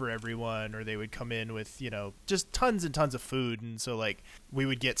Garden for everyone, or they would come in with, you know, just tons and tons of food. And so like we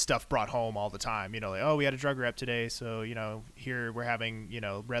would get stuff brought home all the time, you know, like, oh, we had a drug rep today, so, you know, here we're having, you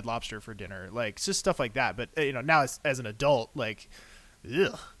know, Red Lobster for dinner, like just stuff like that. But you know, now as an adult, like,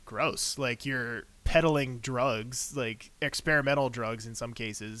 ugh, gross. Like you're peddling drugs, like experimental drugs in some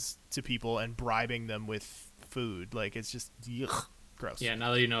cases, to people and bribing them with food. Like it's just ugh, gross. Yeah,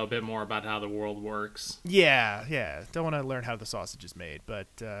 now that you know a bit more about how the world works. Yeah. Don't want to learn how the sausage is made, but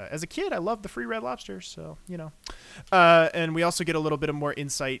as a kid, I loved the free Red Lobster, so, you know. And we also get a little bit of more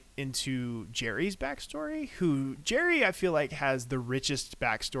insight into Jerry's backstory, Jerry, I feel like, has the richest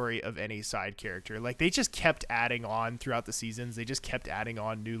backstory of any side character. Like, they just kept adding on throughout the seasons. They just kept adding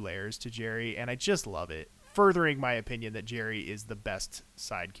on new layers to Jerry, and I just love it, furthering my opinion that Jerry is the best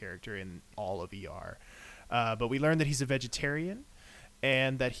side character in all of ER. But we learned that he's a vegetarian,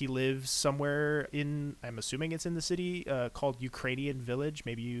 and that he lives somewhere in, I'm assuming it's in the city, called Ukrainian Village.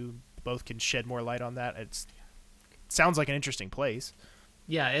 Maybe you both can shed more light on that. It sounds like an interesting place.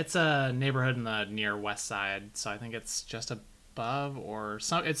 Yeah, it's a neighborhood in the near west side, so I think it's just above or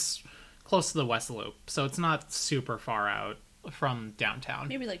so. It's close to the West Loop, so it's not super far out from downtown.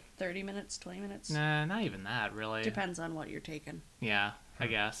 Maybe like 30 minutes, 20 minutes. Nah, not even that, really. Depends on what you're taking. Yeah, I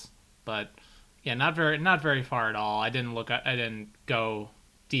guess. But yeah, not very far at all. I didn't go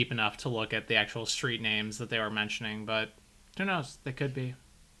deep enough to look at the actual street names that they were mentioning, but who knows? They could be.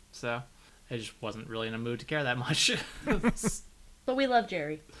 So I just wasn't really in a mood to care that much. But we love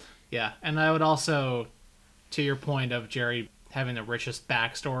Jerry. Yeah, and I would also, to your point of Jerry having the richest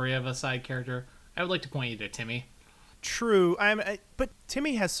backstory of a side character, I would like to point you to Timmy. True. But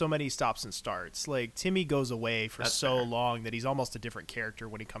Timmy has so many stops and starts. Like, Timmy goes away for That's so fair. long that he's almost a different character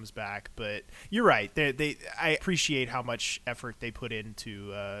when he comes back. But you're right. I appreciate how much effort they put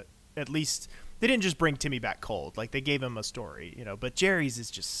into, at least, they didn't just bring Timmy back cold. Like, they gave him a story, you know. But Jerry's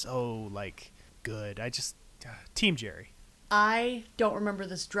is just so, like, good. Team Jerry. I don't remember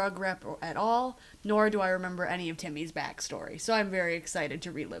this drug rep at all, nor do I remember any of Timmy's backstory. So I'm very excited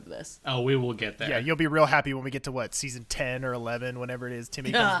to relive this. Oh, we will get there. Yeah, you'll be real happy when we get to, season 10 or 11, whenever it is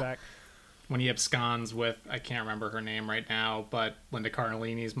Timmy comes back. When he absconds with, I can't remember her name right now, but Linda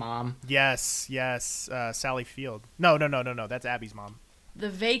Cardellini's mom. Yes. Sally Field. No, that's Abby's mom. The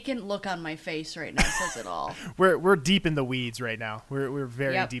vacant look on my face right now says it all. We're deep in the weeds right now. We're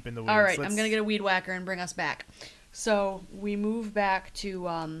very deep in the weeds. All right, I'm going to get a weed whacker and bring us back. So we move back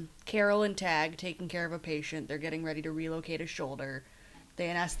to Carol and Tag taking care of a patient. They're getting ready to relocate a shoulder. They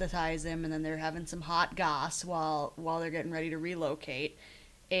anesthetize him, and then they're having some hot goss while they're getting ready to relocate.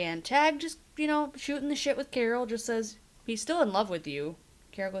 And Tag just, shooting the shit with Carol, just says, he's still in love with you.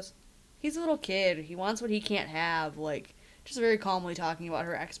 Carol goes, he's a little kid. He wants what he can't have. Like, just very calmly talking about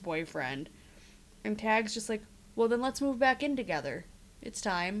her ex-boyfriend. And Tag's just like, well, then let's move back in together. It's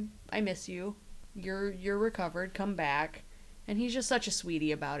time. I miss you. You're recovered, come back. And he's just such a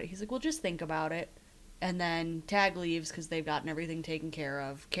sweetie about it. He's like, well, just think about it. And then Tag leaves because they've gotten everything taken care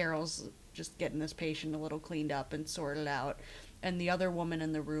of. Carol's just getting this patient a little cleaned up and sorted out. And the other woman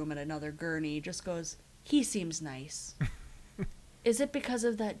in the room at another gurney just goes, he seems nice. Is it because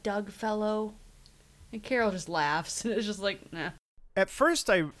of that Doug fellow? And Carol just laughs. And it's just like, nah. At first,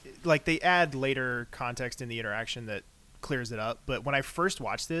 they add later context in the interaction that clears it up, but when I first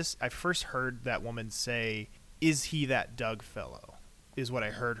watched this, I first heard that woman say, is he that Doug fellow, is what I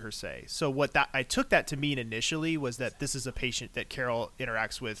heard her say. So I took that to mean initially was that this is a patient that Carol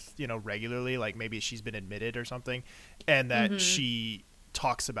interacts with, regularly, like maybe she's been admitted or something, and that she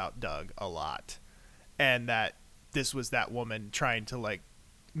talks about Doug a lot, and that this was that woman trying to like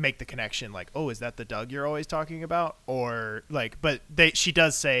make the connection, like, oh, is that the Doug you're always talking about? Or like, but she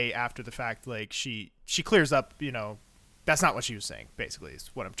does say after the fact, like she clears up, you know, that's not what she was saying, basically, is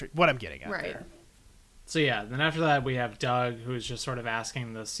what I'm getting at there. So yeah, then after that we have Doug, who's just sort of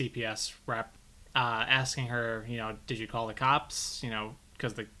asking the CPS rep, asking her, you know, did you call the cops? You know,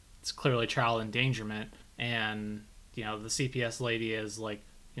 because it's clearly child endangerment. And, you know, the CPS lady is like,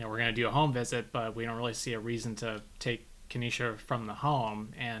 you know, we're going to do a home visit, but we don't really see a reason to take Kenesha from the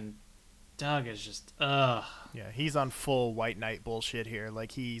home. And Doug is just, ugh. Yeah, he's on full white knight bullshit here.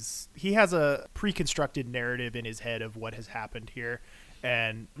 Like, he has a pre-constructed narrative in his head of what has happened here,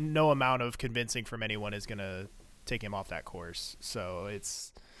 and no amount of convincing from anyone is going to take him off that course. So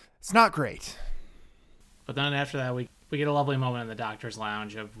it's not great. But then after that, we get a lovely moment in the doctor's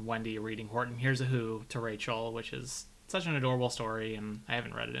lounge of Wendy reading Horton Hears a Who to Rachel, which is such an adorable story, and I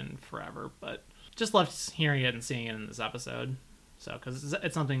haven't read it in forever, but just loved hearing it and seeing it in this episode. So, because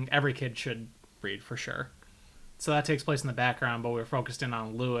it's something every kid should read for sure. So that takes place in the background, but we're focused in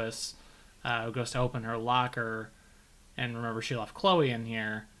on Lewis, who goes to open her locker, and remember she left Chloe in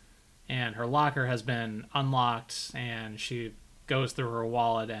here, and her locker has been unlocked, and she goes through her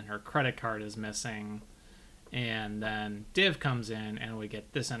wallet, and her credit card is missing, and then Div comes in, and we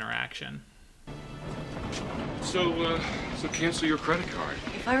get this interaction. So cancel your credit card.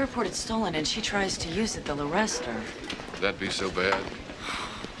 If I report it stolen and she tries to use it, they'll arrest her. Would that be so bad?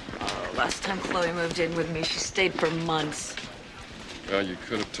 Last time Chloe moved in with me, she stayed for months. Well, you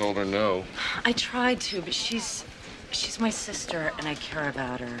could have told her no. I tried to, but she's my sister, and I care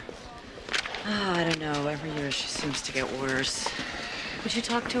about her. Oh, I don't know. Every year she seems to get worse. Would you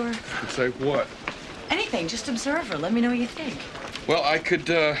talk to her? Say what? Anything. Just observe her. Let me know what you think. Well, I could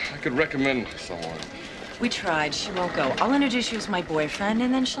recommend someone. We tried. She won't go. I'll introduce you as my boyfriend,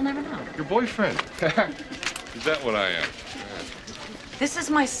 and then she'll never know. Your boyfriend? Is that what I am? This is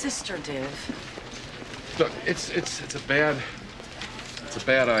my sister, Div. Look, it's a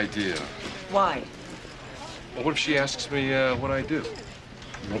bad idea. Why? Well, what if she asks me what I do?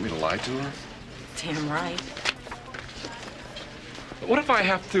 You want me to lie to her? Damn right. What if I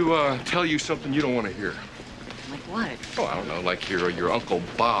have to tell you something you don't want to hear? Like what? Oh, I don't know, like your Uncle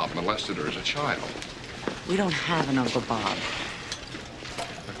Bob molested her as a child. We don't have an Uncle Bob.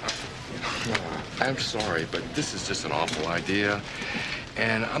 I'm sorry, but this is just an awful idea,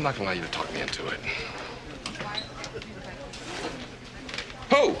 and I'm not gonna allow you to talk me into it.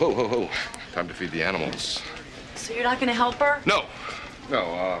 Ho, ho, ho, ho. Time to feed the animals. So you're not gonna help her? No,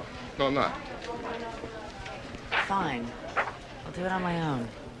 I'm not. Fine. I'll do it on my own.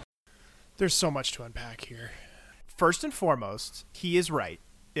 There's so much to unpack here. First and foremost, he is right.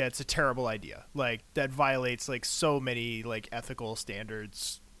 Yeah, it's a terrible idea. Like, that violates like so many like ethical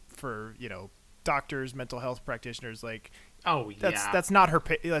standards for, you know, doctors, mental health practitioners. Like, that's not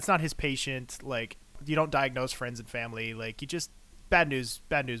that's not his patient. Like, you don't diagnose friends and family. Like, you just bad news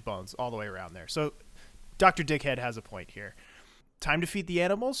bones all the way around there. So Dr. Dickhead has a point here. Time to feed the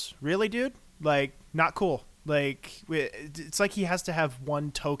animals? Really, dude? Like, not cool. Like, it's like he has to have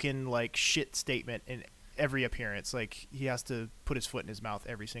one token like shit statement in every appearance. Like, he has to put his foot in his mouth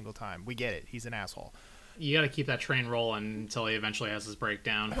every single time. We get it. He's an asshole. You got to keep that train rolling until he eventually has his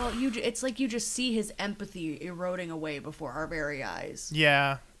breakdown. Well, it's like you just see his empathy eroding away before our very eyes.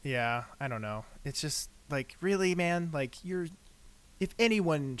 Yeah. I don't know. It's just like, really, man? Like, if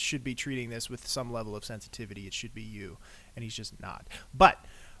anyone should be treating this with some level of sensitivity, it should be you. And he's just not. But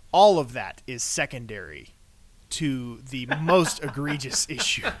all of that is secondary to the most egregious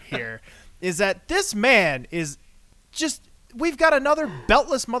issue here, is that this man is just, we've got another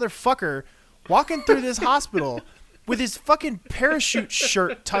beltless motherfucker walking through this hospital with his fucking parachute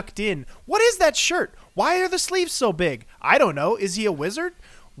shirt tucked in. What is that shirt? Why are the sleeves so big? I don't know. Is he a wizard?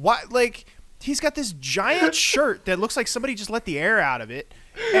 Why, like, he's got this giant shirt that looks like somebody just let the air out of it,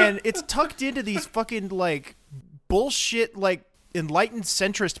 and it's tucked into these fucking like bullshit like enlightened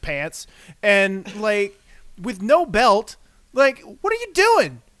centrist pants, and like with no belt. Like, what are you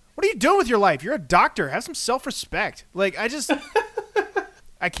doing? What are you doing with your life? You're a doctor. Have some self-respect. Like,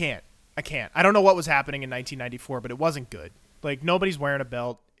 I can't. I don't know what was happening in 1994, but it wasn't good. Like, nobody's wearing a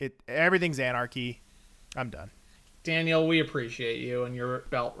belt. Everything's anarchy. I'm done. Daniel, we appreciate you and your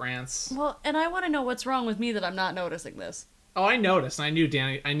belt rants. Well, and I want to know what's wrong with me that I'm not noticing this. Oh, I noticed. I knew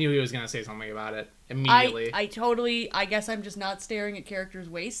he was going to say something about it immediately. I guess I'm just not staring at characters'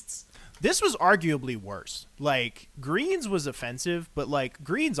 waists. This was arguably worse. Like, Green's was offensive, but like,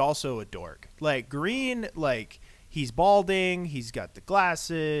 Green's also a dork. Like, Green, like, he's balding, he's got the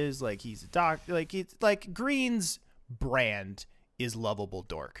glasses, like, he's a doctor. Like, it's like, Green's brand is lovable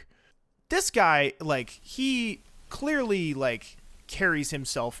dork. This guy, like, he clearly like carries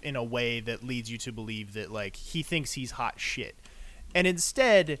himself in a way that leads you to believe that like he thinks he's hot shit. And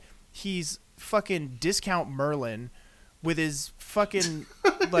instead, he's fucking discount Merlin with his fucking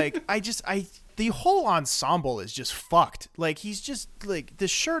like the whole ensemble is just fucked. Like he's just like the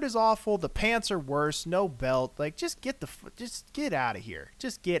shirt is awful, the pants are worse, no belt. Like just get out of here.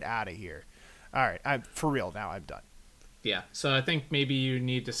 Just get out of here. All right, I'm for real now. I'm done. Yeah. So I think maybe you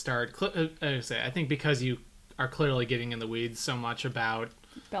need to start. I think because you are clearly getting in the weeds so much about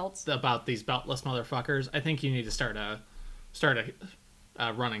belts, about these beltless motherfuckers, I think you need to start a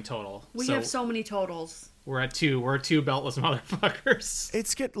running total. We have so many totals. We're at 2 beltless motherfuckers.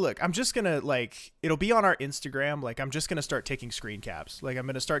 It's good. Look, I'm just gonna like it'll be on our Instagram. Like I'm just gonna start taking screen caps. Like I'm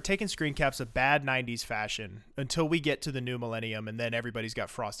gonna start taking screen caps of bad 90s fashion until we get to the new millennium, and then everybody's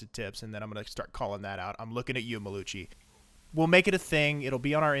got frosted tips, and then I'm gonna start calling that out. I'm looking at you, Malucci. We'll make it a thing. It'll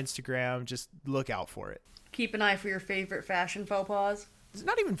be on our Instagram. Just look out for it. Keep an eye for your favorite fashion faux pas. It's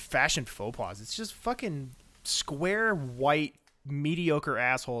not even fashion faux pas. It's just fucking square white mediocre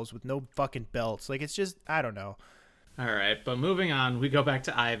assholes with no fucking belts. Like it's just, I don't know. All right, but moving on, we go back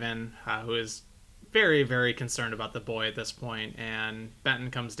to Ivan, who is very, very concerned about the boy at this point, and Benton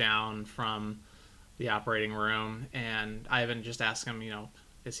comes down from the operating room, and Ivan just asks him,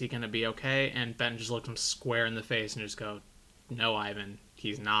 is he going to be okay? And Benton just looks him square in the face and just go, no, Ivan,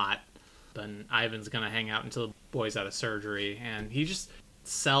 he's not. But Ivan's going to hang out until the boy's out of surgery, and he just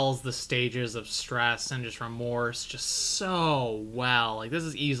sells the stages of stress and just remorse just so well. Like this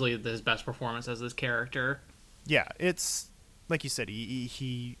is easily his best performance as this character. Yeah, it's like you said,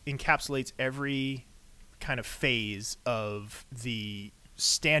 he encapsulates every kind of phase of the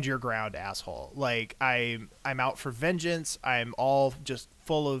stand your ground asshole. Like I'm out for vengeance. I'm all just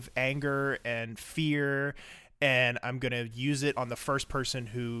full of anger and fear, and I'm gonna use it on the first person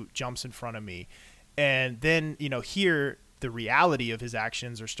who jumps in front of me. And then here the reality of his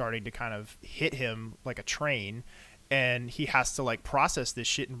actions are starting to kind of hit him like a train, and he has to like process this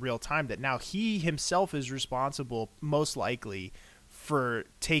shit in real time, that now he himself is responsible most likely for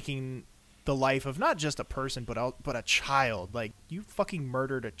taking the life of not just a person but a child. Like you fucking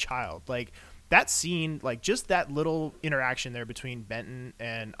murdered a child. Like that scene, like just that little interaction there between Benton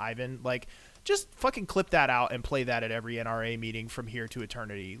and Ivan, like just fucking clip that out and play that at every NRA meeting from here to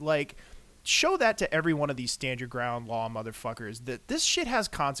eternity. Like show that to every one of these stand your ground law motherfuckers, that this shit has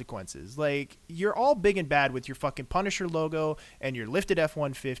consequences. Like you're all big and bad with your fucking Punisher logo and your lifted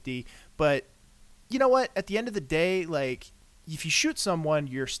F-150, but you know what? At the end of the day, like if you shoot someone,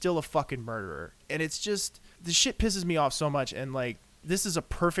 you're still a fucking murderer. And it's just, this shit pisses me off so much. And like this is a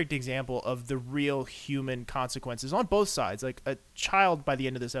perfect example of the real human consequences on both sides. Like a child by the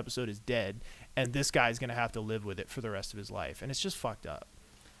end of this episode is dead, and this guy's gonna have to live with it for the rest of his life, and it's just fucked up.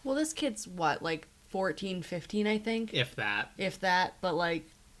 Well, this kid's what, like 14, 15, I think? If that, but like,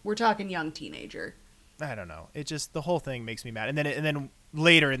 we're talking young teenager. I don't know. It just, the whole thing makes me mad. And then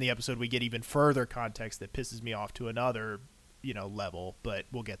later in the episode, we get even further context that pisses me off to another, level, but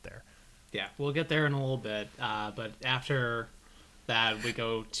we'll get there. Yeah, we'll get there in a little bit. But after that, we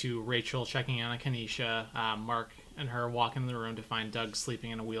go to Rachel checking in on Kanisha. Mark and her walk in the room to find Doug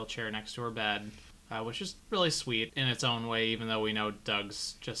sleeping in a wheelchair next to her bed. Which is really sweet in its own way, even though we know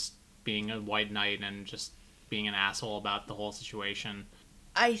Doug's just being a white knight and just being an asshole about the whole situation.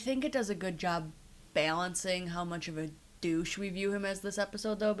 I think it does a good job balancing how much of a douche we view him as this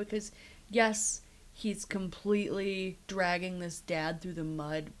episode, though, because, yes, he's completely dragging this dad through the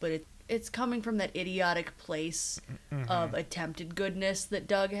mud, but it's coming from that idiotic place of attempted goodness that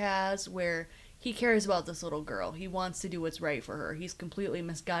Doug has, where he cares about this little girl. He wants to do what's right for her. He's completely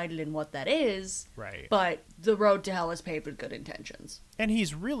misguided in what that is. Right. But the road to hell is paved with good intentions. And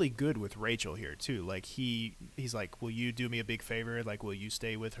he's really good with Rachel here, too. Like, he's like, will you do me a big favor? Like, will you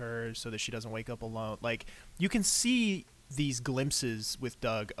stay with her so that she doesn't wake up alone? Like, you can see these glimpses with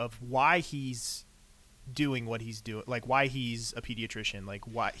Doug of why he's doing what he's doing. Like, why he's a pediatrician. Like,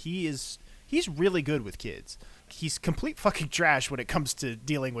 why he's really good with kids. He's complete fucking trash when it comes to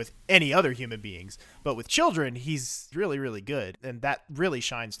dealing with any other human beings, but with children, he's really, really good, and that really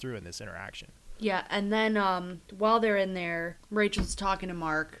shines through in this interaction. Yeah, and then while they're in there, Rachel's talking to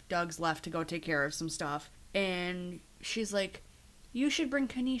Mark. Doug's left to go take care of some stuff, and she's like, you should bring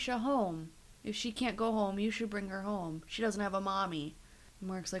Kanisha home. If she can't go home, you should bring her home. She doesn't have a mommy. And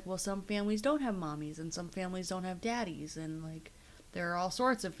Mark's like, well, some families don't have mommies, and some families don't have daddies, and like, there are all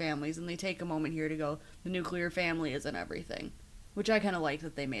sorts of families, and they take a moment here to go, the nuclear family isn't everything. Which I kind of like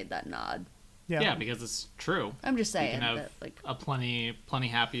that they made that nod. Yeah, because it's true. I'm just saying. You can have that, like, a plenty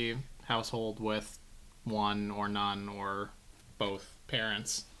happy household with one or none or both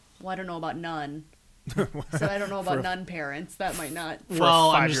parents. Well, I don't know about none. So I don't know about nun parents. That might not.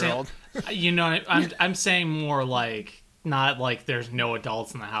 Well, I'm just saying, 5-year-old. you know, I'm saying more like not like there's no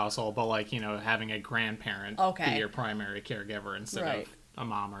adults in the household, but like, you know, having a grandparent Okay. be your primary caregiver instead Right. of a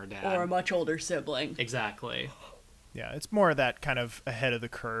mom or a dad. Or a much older sibling. Exactly. Yeah, it's more of that kind of ahead of the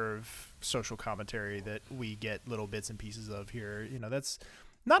curve social commentary that we get little bits and pieces of here. You know, that's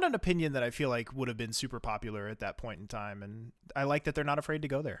not an opinion that I feel like would have been super popular at that point in time, and I like that they're not afraid to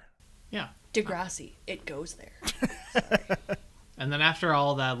go there. Yeah. Degrassi, it goes there. And then after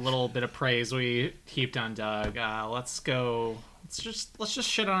all that little bit of praise we heaped on Doug, let's just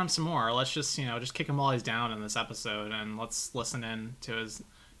shit on him some more. Let's just, you know, just kick him while he's down in this episode, and let's listen in to his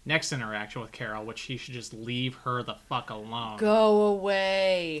next interaction with Carol, which he should just leave her the fuck alone. Go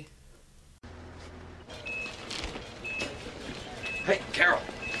away. Hey, Carol.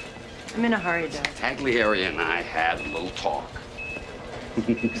 I'm in a hurry, Doug. Taglieri and I had a little talk.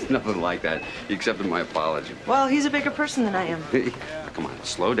 It's nothing like that. He accepted my apology. Well, he's a bigger person than I am. Come on,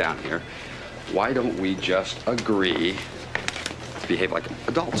 slow down here. Why don't we just agree to behave like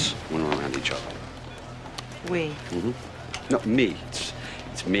adults when we're around each other? We. No, me.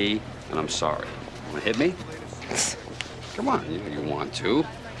 It's me, and I'm sorry. Want to hit me? Come on, you want to. You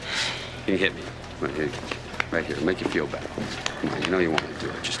can hit me. Right here, make you feel better. Come on, you know you want to do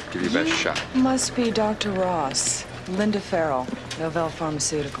it. Just give your best shot. Must be Dr. Ross. Linda Farrell, Novell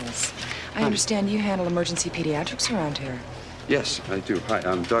Pharmaceuticals. I understand you handle emergency pediatrics around here. Yes, I do. Hi,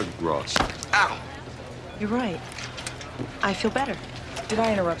 I'm Doug Ross. Ow! You're right. I feel better. Did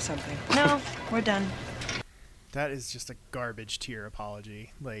I interrupt something? No, we're done. That is just a garbage tier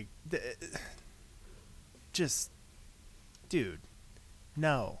apology. Like, just, dude,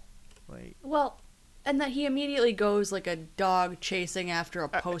 no. Like, Well, and that he immediately goes like a dog chasing after a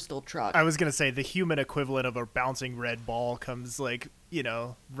postal truck. I was gonna say the human equivalent of a bouncing red ball comes, like, you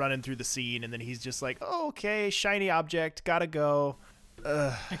know, running through the scene, and then he's just like, oh, okay, shiny object, gotta go.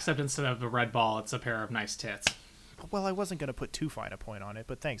 Except instead of a red ball, it's a pair of nice tits. Well, I wasn't gonna put too fine a point on it,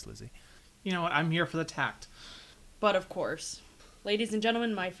 but thanks, Lizzie. You know what? I'm here for the tact. But of course, ladies and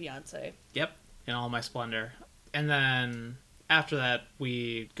gentlemen, my fiance. Yep, in all my splendor. And then after that,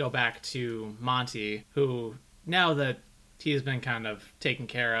 we go back to Monty, who, now that he's been kind of taken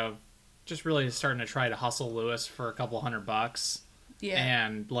care of, just really starting to try to hustle Lewis for a couple $100. Yeah.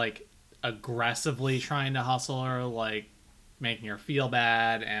 And, like, aggressively trying to hustle her, like, making her feel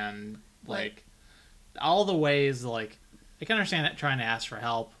bad, and, like all the ways, like, I can understand that trying to ask for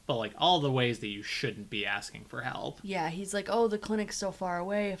help, but, like, all the ways that you shouldn't be asking for help. Yeah, he's like, oh, the clinic's so far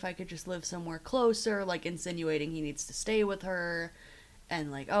away, if I could just live somewhere closer, like, insinuating he needs to stay with her,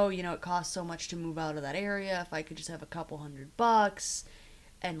 and, like, oh, you know, it costs so much to move out of that area, if I could just have a couple $100,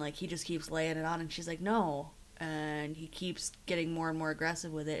 and, like, he just keeps laying it on, and she's like, no, and he keeps getting more and more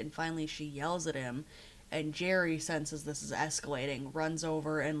aggressive with it, and finally she yells at him, and Jerry senses this is escalating, runs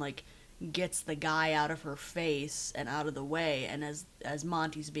over and, like, gets the guy out of her face and out of the way, and as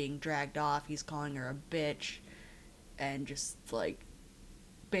Monty's being dragged off, he's calling her a bitch and just, like,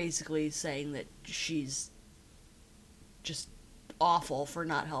 basically saying that she's just awful for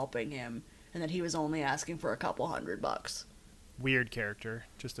not helping him and that he was only asking for a couple $100. Weird character,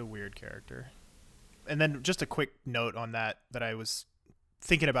 just a weird character. And then just a quick note on that I was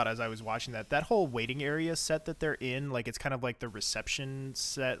thinking about as I was watching that whole waiting area set that they're in, like, it's kind of like the reception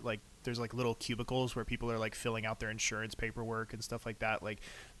set, like there's like little cubicles where people are like filling out their insurance paperwork and stuff like that. Like,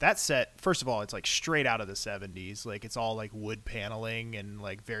 that set, first of all, it's like straight out of the 70s. Like, it's all like wood paneling and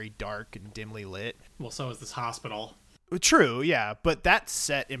like very dark and dimly lit. Well, so is this hospital. True, yeah, but that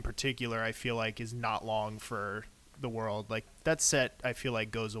set in particular I feel like is not long for the world. Like, that set I feel like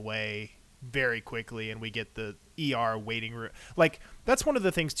goes away very quickly, and we get the ER waiting room. Like, that's one of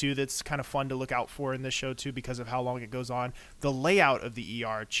the things too that's kind of fun to look out for in this show too, because of how long it goes on. The layout of the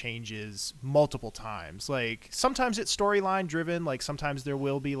ER changes multiple times. Like, sometimes it's storyline driven, like sometimes there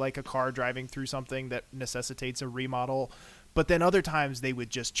will be like a car driving through something that necessitates a remodel, but then other times they would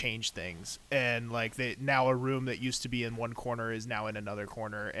just change things, and like now a room that used to be in one corner is now in another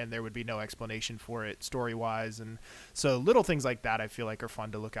corner, and there would be no explanation for it story wise. And so little things like that I feel like are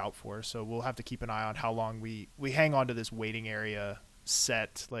fun to look out for. So we'll have to keep an eye on how long we hang on to this waiting area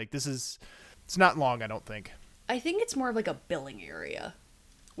set. Like, it's not long, I don't think. I think it's more of like a billing area.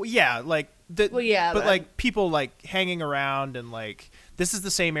 Well, yeah, like but like people like hanging around, and like this is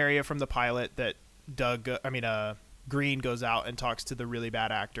the same area from the pilot that Green goes out and talks to the really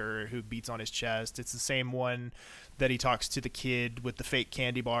bad actor who beats on his chest. It's the same one that he talks to the kid with the fake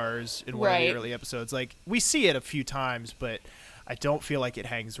candy bars in one of the early episodes. Like, we see it a few times, but I don't feel like it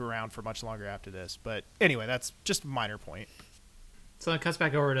hangs around for much longer after this. But anyway, that's just a minor point. So it cuts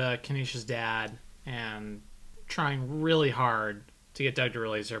back over to Kenesha's dad, and trying really hard to get Doug to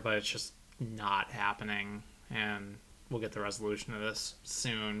release her, but it's just not happening. And we'll get the resolution of this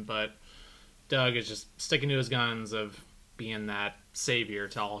soon, but Doug is just sticking to his guns of being that savior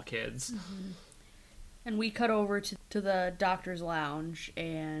to all kids. Mm-hmm. And we cut over to the doctor's lounge,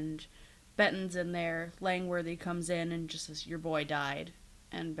 and Benton's in there. Langworthy comes in and just says, "Your boy died."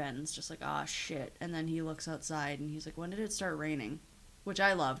 And Benton's just like, "Ah, shit." And then he looks outside and he's like, "When did it start raining?" Which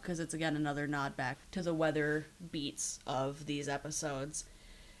I love, because it's, again, another nod back to the weather beats of these episodes.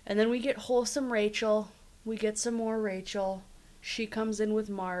 And then we get wholesome Rachel. We get some more Rachel. She comes in with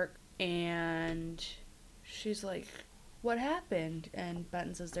Mark, and she's like, "What happened?" And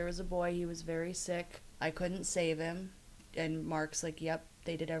Benton says, "There was a boy. He was very sick. I couldn't save him." And Mark's like, "Yep,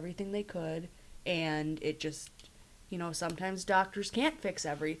 they did everything they could." And it just, sometimes doctors can't fix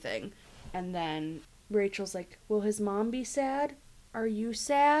everything. And then Rachel's like, "Will his mom be sad? Are you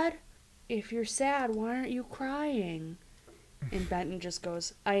sad? If you're sad, why aren't you crying?" And Benton just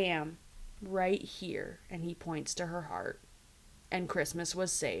goes, "I am. Right here." And he points to her heart. And Christmas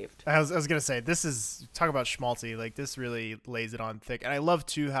was saved. I was going to say, this is, talk about schmaltzy. Like, this really lays it on thick. And I love,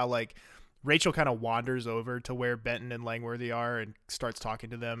 too, how, like, Rachel kind of wanders over to where Benton and Langworthy are and starts talking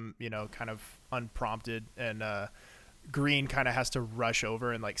to them, kind of unprompted. And Green kind of has to rush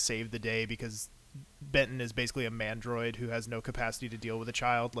over and, like, save the day because Benton is basically a mandroid who has no capacity to deal with a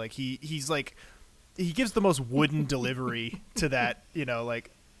child. Like, he's like, he gives the most wooden delivery to that,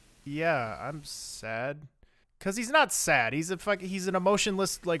 like, "Yeah, I'm sad." Because he's not sad. He's an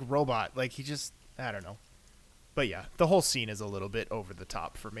emotionless, like, robot. Like, he just, I don't know. But yeah, the whole scene is a little bit over the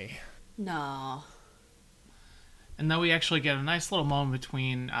top for me. No. And then we actually get a nice little moment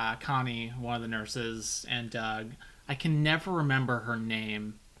between Connie, one of the nurses, and Doug. I can never remember her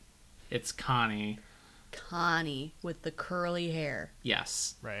name. It's Connie. Connie with the curly hair.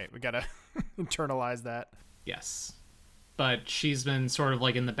 Yes. Right. We gotta internalize that. Yes. But she's been sort of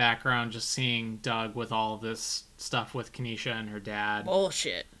like in the background just seeing Doug with all of this stuff with Kenesha and her dad.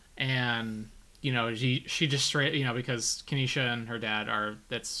 Bullshit. And, she just straight, because Kenesha and her dad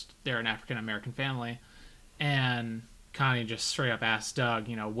they're an African-American family. And Connie just straight up asked Doug,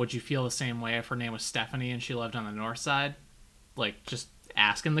 would you feel the same way if her name was Stephanie and she lived on the north side? Like, just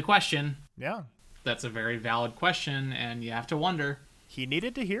asking the question. Yeah. That's a very valid question, and you have to wonder. He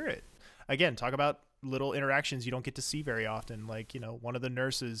needed to hear it. Again, talk about little interactions you don't get to see very often. Like, one of the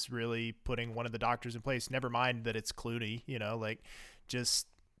nurses really putting one of the doctors in place. Never mind that it's Clooney, just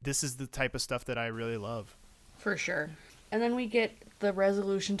this is the type of stuff that I really love. For sure. And then we get the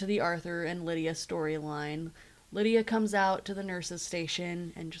resolution to the Arthur and Lydia storyline. Lydia comes out to the nurse's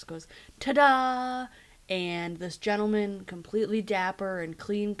station and just goes, "Ta-da!" And this gentleman, completely dapper and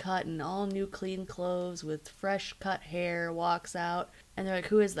clean cut in all new clean clothes with fresh cut hair, walks out. And they're like,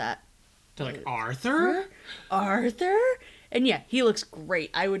 "Who is that?" They're like, "Arthur? Arthur?" And yeah, he looks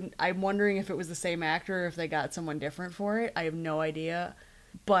great. I'm wondering if it was the same actor or if they got someone different for it. I have no idea.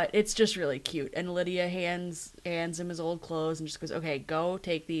 But it's just really cute. And Lydia hands him his old clothes and just goes, "Okay, go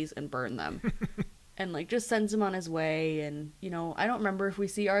take these and burn them." And like just sends him on his way. And, I don't remember if we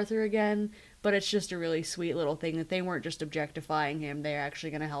see Arthur again, but it's just a really sweet little thing that they weren't just objectifying him. They're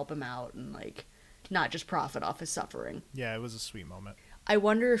actually going to help him out and like not just profit off his suffering. Yeah, it was a sweet moment. I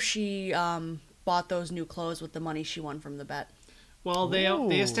wonder if she bought those new clothes with the money she won from the bet. Well,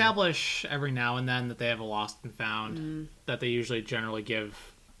 they establish every now and then that they have a lost and found that they usually generally give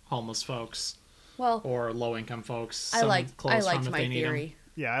homeless folks, or low income folks. I liked my need theory. them.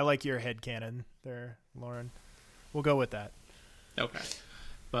 Yeah, I like your headcanon there, Lauren. We'll go with that. Okay,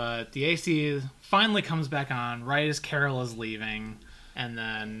 but the AC finally comes back on right as Carol is leaving, and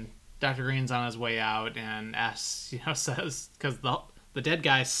then Dr. Green's on his way out and asks, says because the dead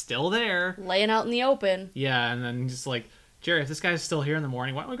guy's still there, laying out in the open. Yeah, and then just like, "Jerry, if this guy's still here in the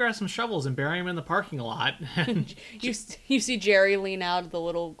morning, why don't we grab some shovels and bury him in the parking lot?" you see Jerry lean out of the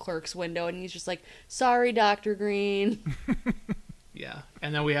little clerk's window, and he's just like, "Sorry, Dr. Green." Yeah,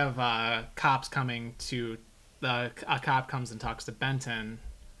 and then we have cops coming to a cop comes and talks to Benton,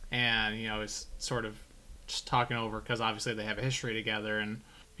 and is sort of just talking over because obviously they have a history together, and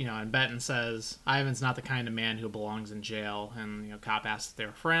and Benton says Ivan's not the kind of man who belongs in jail, and cop asks if they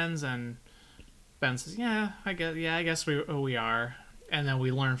were friends, and Ben says, I guess we are. And then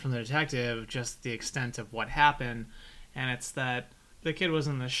we learn from the detective just the extent of what happened, and it's that the kid was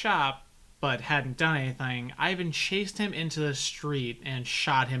in the shop but hadn't done anything. Ivan chased him into the street and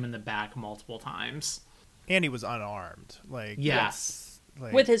shot him in the back multiple times. And he was unarmed. Like, yes.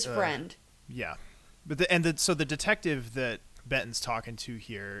 Like, with his friend. Yeah. But so the detective that Benton's talking to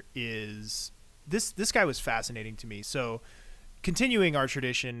here is this guy was fascinating to me. So continuing our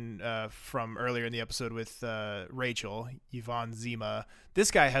tradition from earlier in the episode with Rachel, Yvonne Zima,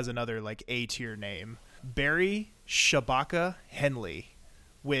 this guy has another like A-tier name, Barry Shabaka Henley,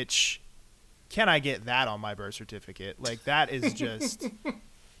 which, can I get that on my birth certificate? Like, that is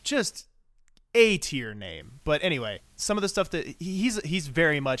just A-tier name. But anyway, some of the stuff that he's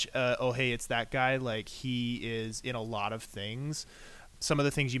very much oh hey, it's that guy. Like, he is in a lot of things. Some of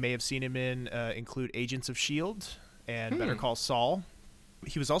the things you may have seen him in include Agents of S.H.I.E.L.D. and Better Call Saul.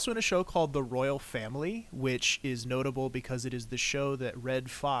 He was also in a show called The Royal Family, which is notable because it is the show that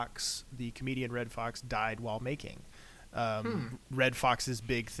Red Fox, the comedian Red Fox, died while making. Red Fox's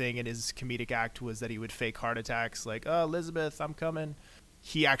big thing in his comedic act was that he would fake heart attacks, like, oh, Elizabeth, I'm coming.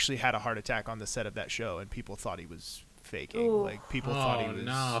 He actually had a heart attack on the set of that show, and people thought he was faking. Ooh. Like, people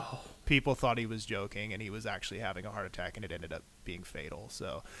thought he was joking, and he was actually having a heart attack, and it ended up being fatal.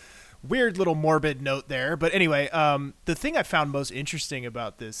 So, weird little morbid note there. But anyway, the thing I found most interesting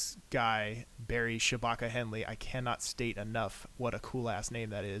about this guy, Barry Shabaka Henley, I cannot state enough what a cool ass name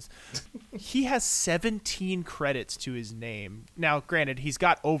that is. He has 17 credits to his name. Now, granted, he's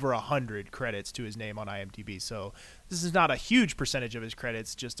got over 100 credits to his name on IMDb, so this is not a huge percentage of his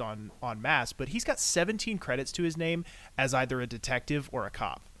credits just on mass, but he's got 17 credits to his name as either a detective or a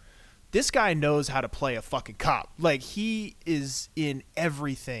cop. This guy knows how to play a fucking cop. Like, he is in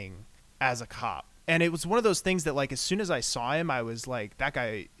everything as a cop. And it was one of those things that, like, as soon as I saw him, I was like, that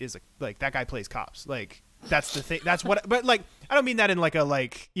guy plays cops. Like, that's the thing. That's what, but like, I don't mean that in like a,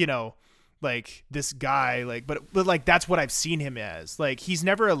 like, you know, like this guy, like, but like, that's what I've seen him as. Like, he's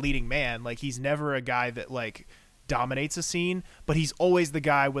never a leading man. Like, he's never a guy that like dominates a scene, but he's always the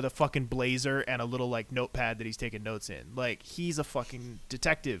guy with a fucking blazer and a little like notepad that he's taking notes in. Like, he's a fucking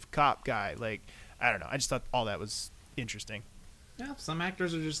detective cop guy. Like, I don't know. I just thought all that was interesting. Yeah, some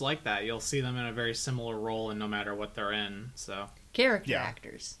actors are just like that. You'll see them in a very similar role, and no matter what they're in. So character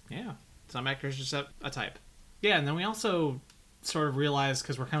actors. Yeah, some actors just have a type. Yeah, and then we also sort of realized,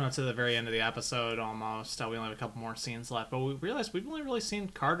 because we're coming up to the very end of the episode almost, we only have a couple more scenes left, but we realized we've only really seen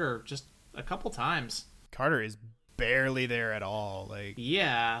Carter just a couple times. Carter is barely there at all. Like,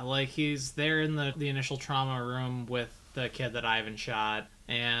 yeah, like he's there in the initial trauma room with the kid that Ivan shot,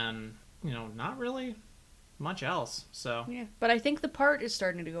 and you know, not really much else. So yeah, but I think the part is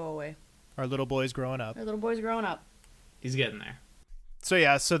starting to go away. Our little boy's growing up. He's getting there. So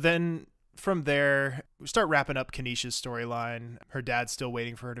yeah, so then from there we start wrapping up Kenesha's storyline. Her dad's still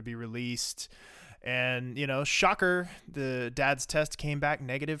waiting for her to be released, and you know, shocker, the dad's test came back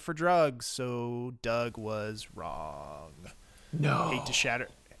negative for drugs, so Doug was wrong. No.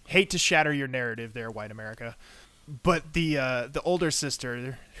 Hate to shatter your narrative there, white America. But the older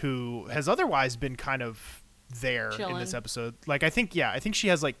sister, who has otherwise been kind of there in this episode, like, I think she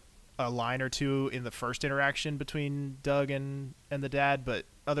has like a line or two in the first interaction between Doug and the dad, but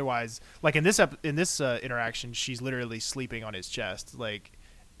otherwise, like in this interaction, she's literally sleeping on his chest, like,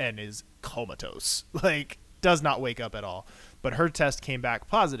 and is comatose, like, does not wake up at all. But her test came back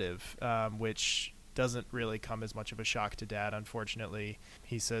positive, which doesn't really come as much of a shock to Dad, unfortunately.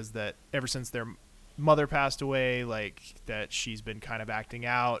 He says that ever since their mother passed away, like, that she's been kind of acting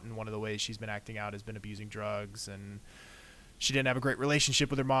out, and one of the ways she's been acting out has been abusing drugs, and she didn't have a great relationship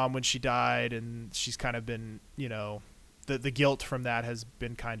with her mom when she died, and she's kind of been, you know, the guilt from that has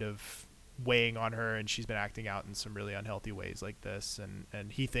been kind of weighing on her, and she's been acting out in some really unhealthy ways like this,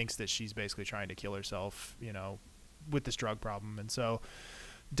 and he thinks that she's basically trying to kill herself, you know, with this drug problem. And so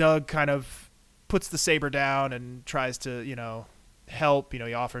Doug kind of puts the saber down and tries to, you know, help. You know,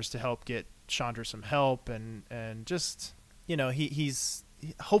 he offers to help get Chandra some help, and just, you know, he's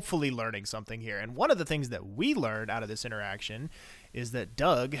hopefully learning something here. And one of the things that we learned out of this interaction is that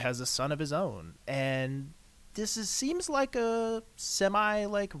Doug has a son of his own, and this seems like a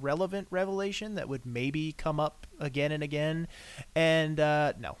relevant revelation that would maybe come up again and again, and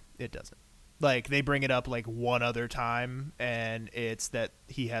no, it doesn't. Like, they bring it up like one other time, and it's that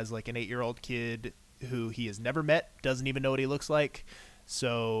he has like an 8-year-old kid who he has never met, doesn't even know what he looks like.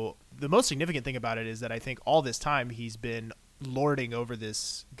 So the most significant thing about it is that I think all this time he's been lording over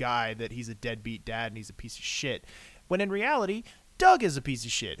this guy that he's a deadbeat dad and he's a piece of shit, when in reality Doug is a piece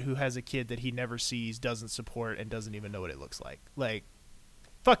of shit who has a kid that he never sees, doesn't support, and doesn't even know what it looks like. Like,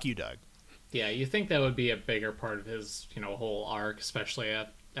 fuck you, Doug. Yeah, you think that would be a bigger part of his, you know, whole arc, especially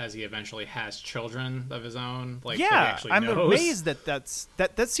as he eventually has children of his own. Like, yeah, I'm knows. amazed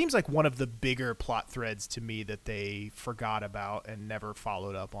that seems like one of the bigger plot threads to me that they forgot about and never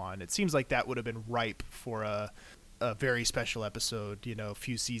followed up on. It seems like that would have been ripe for a very special episode, you know, a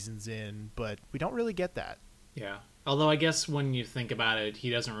few seasons in, but we don't really get that. Yeah. Although I guess when you think about it,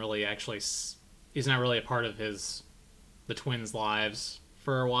 he doesn't really he's not really a part of the the twins' lives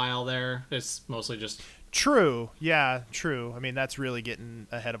for a while there. It's mostly just... True. Yeah, true. I mean, that's really getting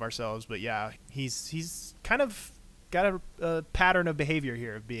ahead of ourselves. But yeah, he's kind of got a pattern of behavior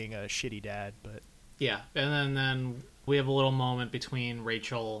here of being a shitty dad. But yeah, and then we have a little moment between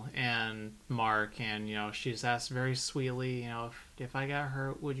Rachel and Mark, and she's asked very sweetly, if I got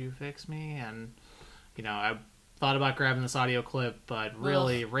hurt, would you fix me? And I thought about grabbing this audio clip, but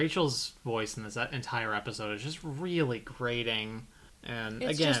really Rachel's voice in this entire episode is just really grating. And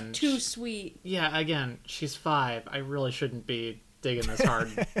it's again, just too sweet. Yeah, again, she's 5. I really shouldn't be digging this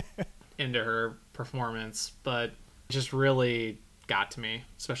hard into her performance, but it just really got to me,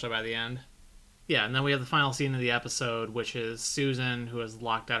 especially by the end. Yeah, and then we have the final scene of the episode, which is Susan, who is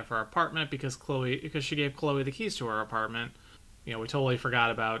locked out of her apartment because she gave Chloe the keys to her apartment. We totally forgot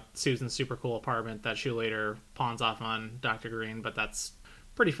about Susan's super cool apartment that she later pawns off on Dr. Green, but that's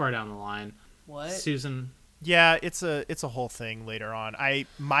pretty far down the line. What? Susan... Yeah, it's a whole thing later on.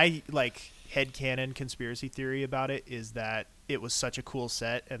 My headcanon conspiracy theory about it is that it was such a cool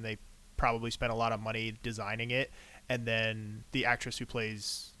set and they probably spent a lot of money designing it, and then the actress who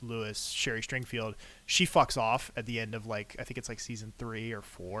plays Lewis, Sherry Stringfield, she fucks off at the end of I think it's season 3 or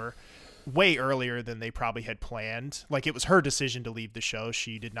 4. Way earlier than they probably had planned. It was her decision to leave the show.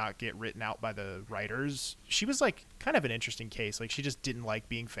 She did not get written out by the writers. She was kind of an interesting case. She just didn't like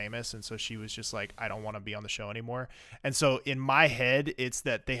being famous, and so she was just I don't want to be on the show anymore. And so in my head, it's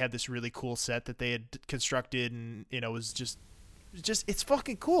that they had this really cool set that they had constructed, and it was just it's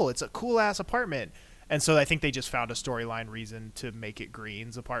fucking cool. It's a cool ass apartment. And so I think they just found a storyline reason to make it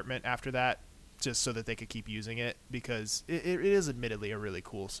Green's apartment after that, just so that they could keep using it, because it is admittedly a really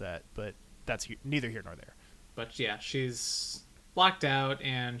cool set, but that's neither here nor there. But yeah, she's locked out,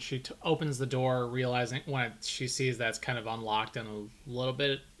 and she opens the door, realizing when she sees that it's kind of unlocked and a little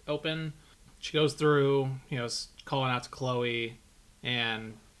bit open. She goes through, calling out to Chloe,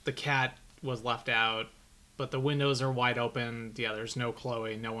 and the cat was left out, but the windows are wide open. Yeah, there's no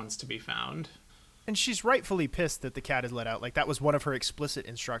Chloe. No one's to be found. And she's rightfully pissed that the cat is let out. That was one of her explicit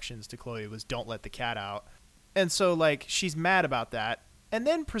instructions to Chloe, was don't let the cat out. And so, she's mad about that. And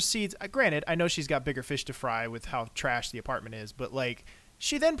then proceeds, granted, I know she's got bigger fish to fry with how trash the apartment is, but,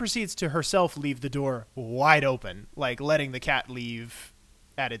 she then proceeds to herself leave the door wide open, letting the cat leave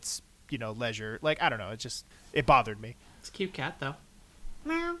at its, leisure. I don't know, it bothered me. It's a cute cat, though.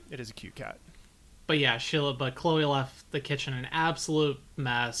 Meow. It is a cute cat. But yeah, but Chloe left the kitchen an absolute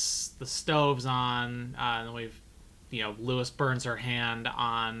mess. The stove's on, and Lewis burns her hand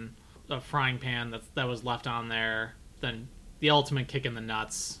on a frying pan that was left on there. Then the ultimate kick in the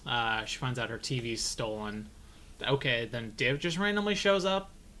nuts. She finds out her TV's stolen. Okay, then Div just randomly shows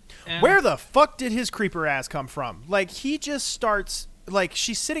up. Where the fuck did his creeper ass come from? He just starts,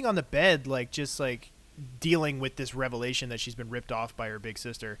 she's sitting on the bed, dealing with this revelation that she's been ripped off by her big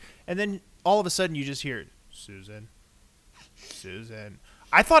sister, and then all of a sudden you just hear Susan.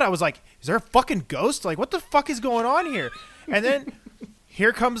 I thought, I was is there a fucking ghost? What the fuck is going on here? And then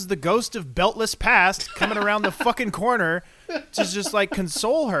here comes the ghost of Beltless Past coming around the fucking corner to just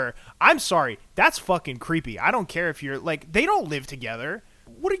console her. I'm sorry, that's fucking creepy. I don't care if you're they don't live together.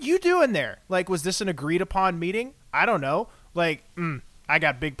 What are you doing there? Was this an agreed upon meeting? I don't know. I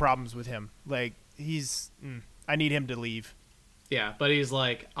got big problems with him. I need him to leave. Yeah, but he's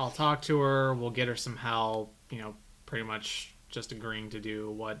I'll talk to her, we'll get her some help, pretty much just agreeing to do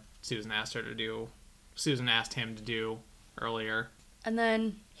what Susan asked her to do. Susan asked him to do earlier. And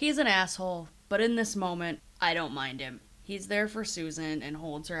then he's an asshole, but in this moment, I don't mind him. He's there for Susan and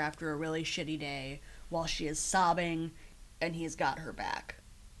holds her after a really shitty day while she is sobbing, and he's got her back.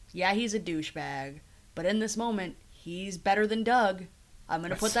 Yeah, he's a douchebag, but in this moment, he's better than Doug. I'm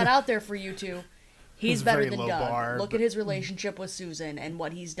going to put that out there for you two. He's better than Doug. Look at his relationship with Susan and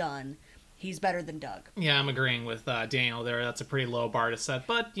what he's done. He's better than Doug. Yeah, I'm agreeing with Daniel there. That's a pretty low bar to set,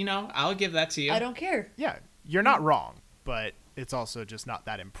 but, I'll give that to you. I don't care. Yeah, you're not wrong, but it's also just not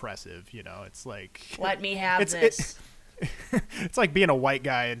that impressive, It's let me have this. It's like being a white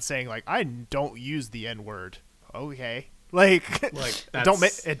guy and saying, I don't use the N-word. Okay. Don't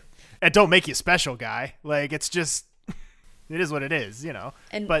make you special, guy. It's just, it is what it is,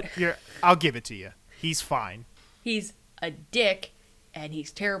 But I'll give it to you. He's fine. He's a dick, and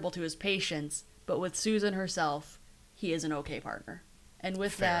he's terrible to his patients, but with Susan herself, he is an okay partner. And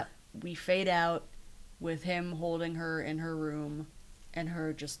with that, we fade out with him holding her in her room, and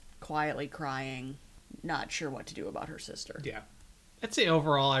her just quietly crying, not sure what to do about her sister. Yeah. I'd say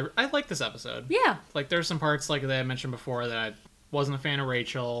overall, I like this episode. Yeah. There's some parts, that I mentioned before, that I wasn't a fan of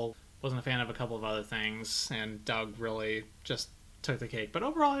Rachel, wasn't a fan of a couple of other things, and Doug really just took the cake. But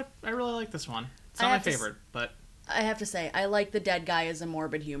overall, I really like this one. It's not my favorite, but... I have to say, I like the dead guy as a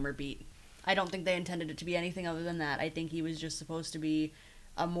morbid humor beat. I don't think they intended it to be anything other than that. I think he was just supposed to be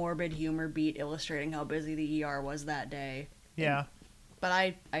a morbid humor beat illustrating how busy the ER was that day. Yeah.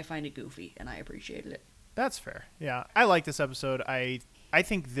 But I find it goofy, and I appreciated it. That's fair. Yeah. I like this episode. I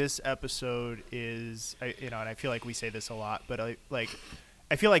think this episode is, and I feel like we say this a lot, but I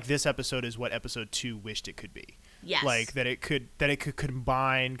feel like this episode is what episode 2 wished it could be. Yes. Like that it could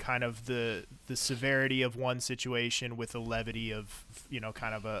combine kind of the severity of one situation with the levity of,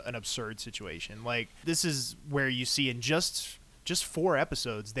 kind of an absurd situation. Like, this is where you see in just 4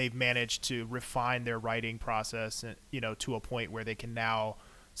 episodes they've managed to refine their writing process, to a point where they can now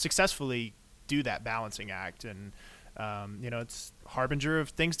successfully do that balancing act, and it's harbinger of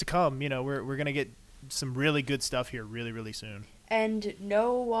things to come. We're going to get some really good stuff here really, really soon. And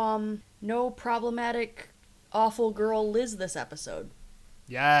no problematic awful girl Liz this episode.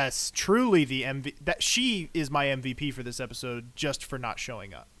 Yes, truly that she is my MVP for this episode, just for not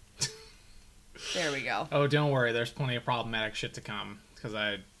showing up. There we go. Oh, don't worry, there's plenty of problematic shit to come, because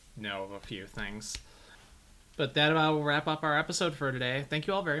I know of a few things. But that about will wrap up our episode for today. Thank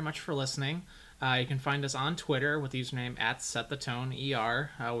you all very much for listening. You can find us on Twitter with the username @SetTheToneER.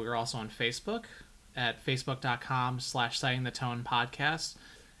 We're also on Facebook at facebook.com/SettingTheTonePodcast.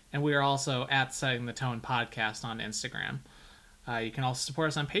 And we are also at Setting the Tone Podcast on Instagram. You can also support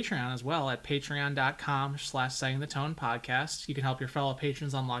us on Patreon as well at patreon.com/SettingTheTonePodcast. You can help your fellow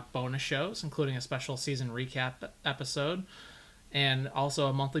patrons unlock bonus shows, including a special season recap episode, and also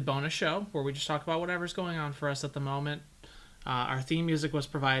a monthly bonus show where we just talk about whatever's going on for us at the moment. Our theme music was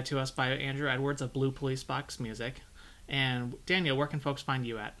provided to us by Andrew Edwards of Blue Police Box Music. And Daniel, where can folks find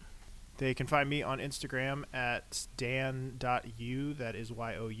you at? They can find me on Instagram at dan.u, that is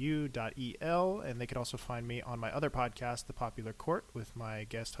YOU.EL, and they can also find me on my other podcast, The Popular Court, with my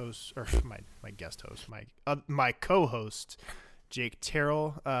guest host, or my co-host, Jake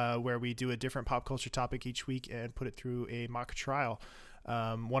Terrell, where we do a different pop culture topic each week and put it through a mock trial.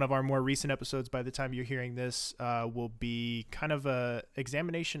 One of our more recent episodes, by the time you're hearing this, will be kind of a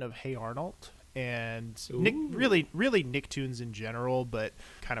examination of Hey Arnold, and really Nicktoons in general, but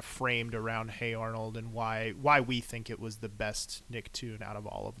kind of framed around Hey Arnold and why we think it was the best Nicktoon out of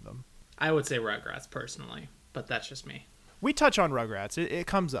all of them. I would say Rugrats personally, but that's just me. We touch on Rugrats. It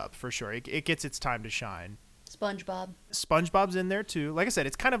comes up for sure. It gets its time to shine. SpongeBob's in there too. Like I said,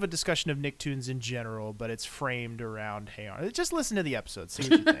 it's kind of a discussion of Nicktoons in general, but it's framed around Hey Arnold. Just listen to the episode, see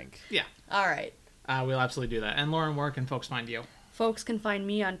what you think. Yeah. All right. We'll absolutely do that. And Lauren, where can folks find you? Folks can find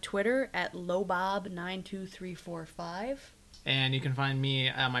me on Twitter at lowbob92345. And you can find me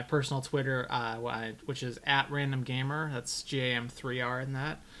at my personal Twitter, which is @randomgamer. That's GAM3R in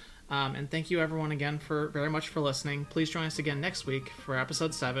that. And thank you everyone again very much for listening. Please join us again next week for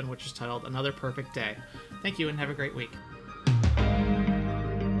episode 7, which is titled Another Perfect Day. Thank you and have a great week.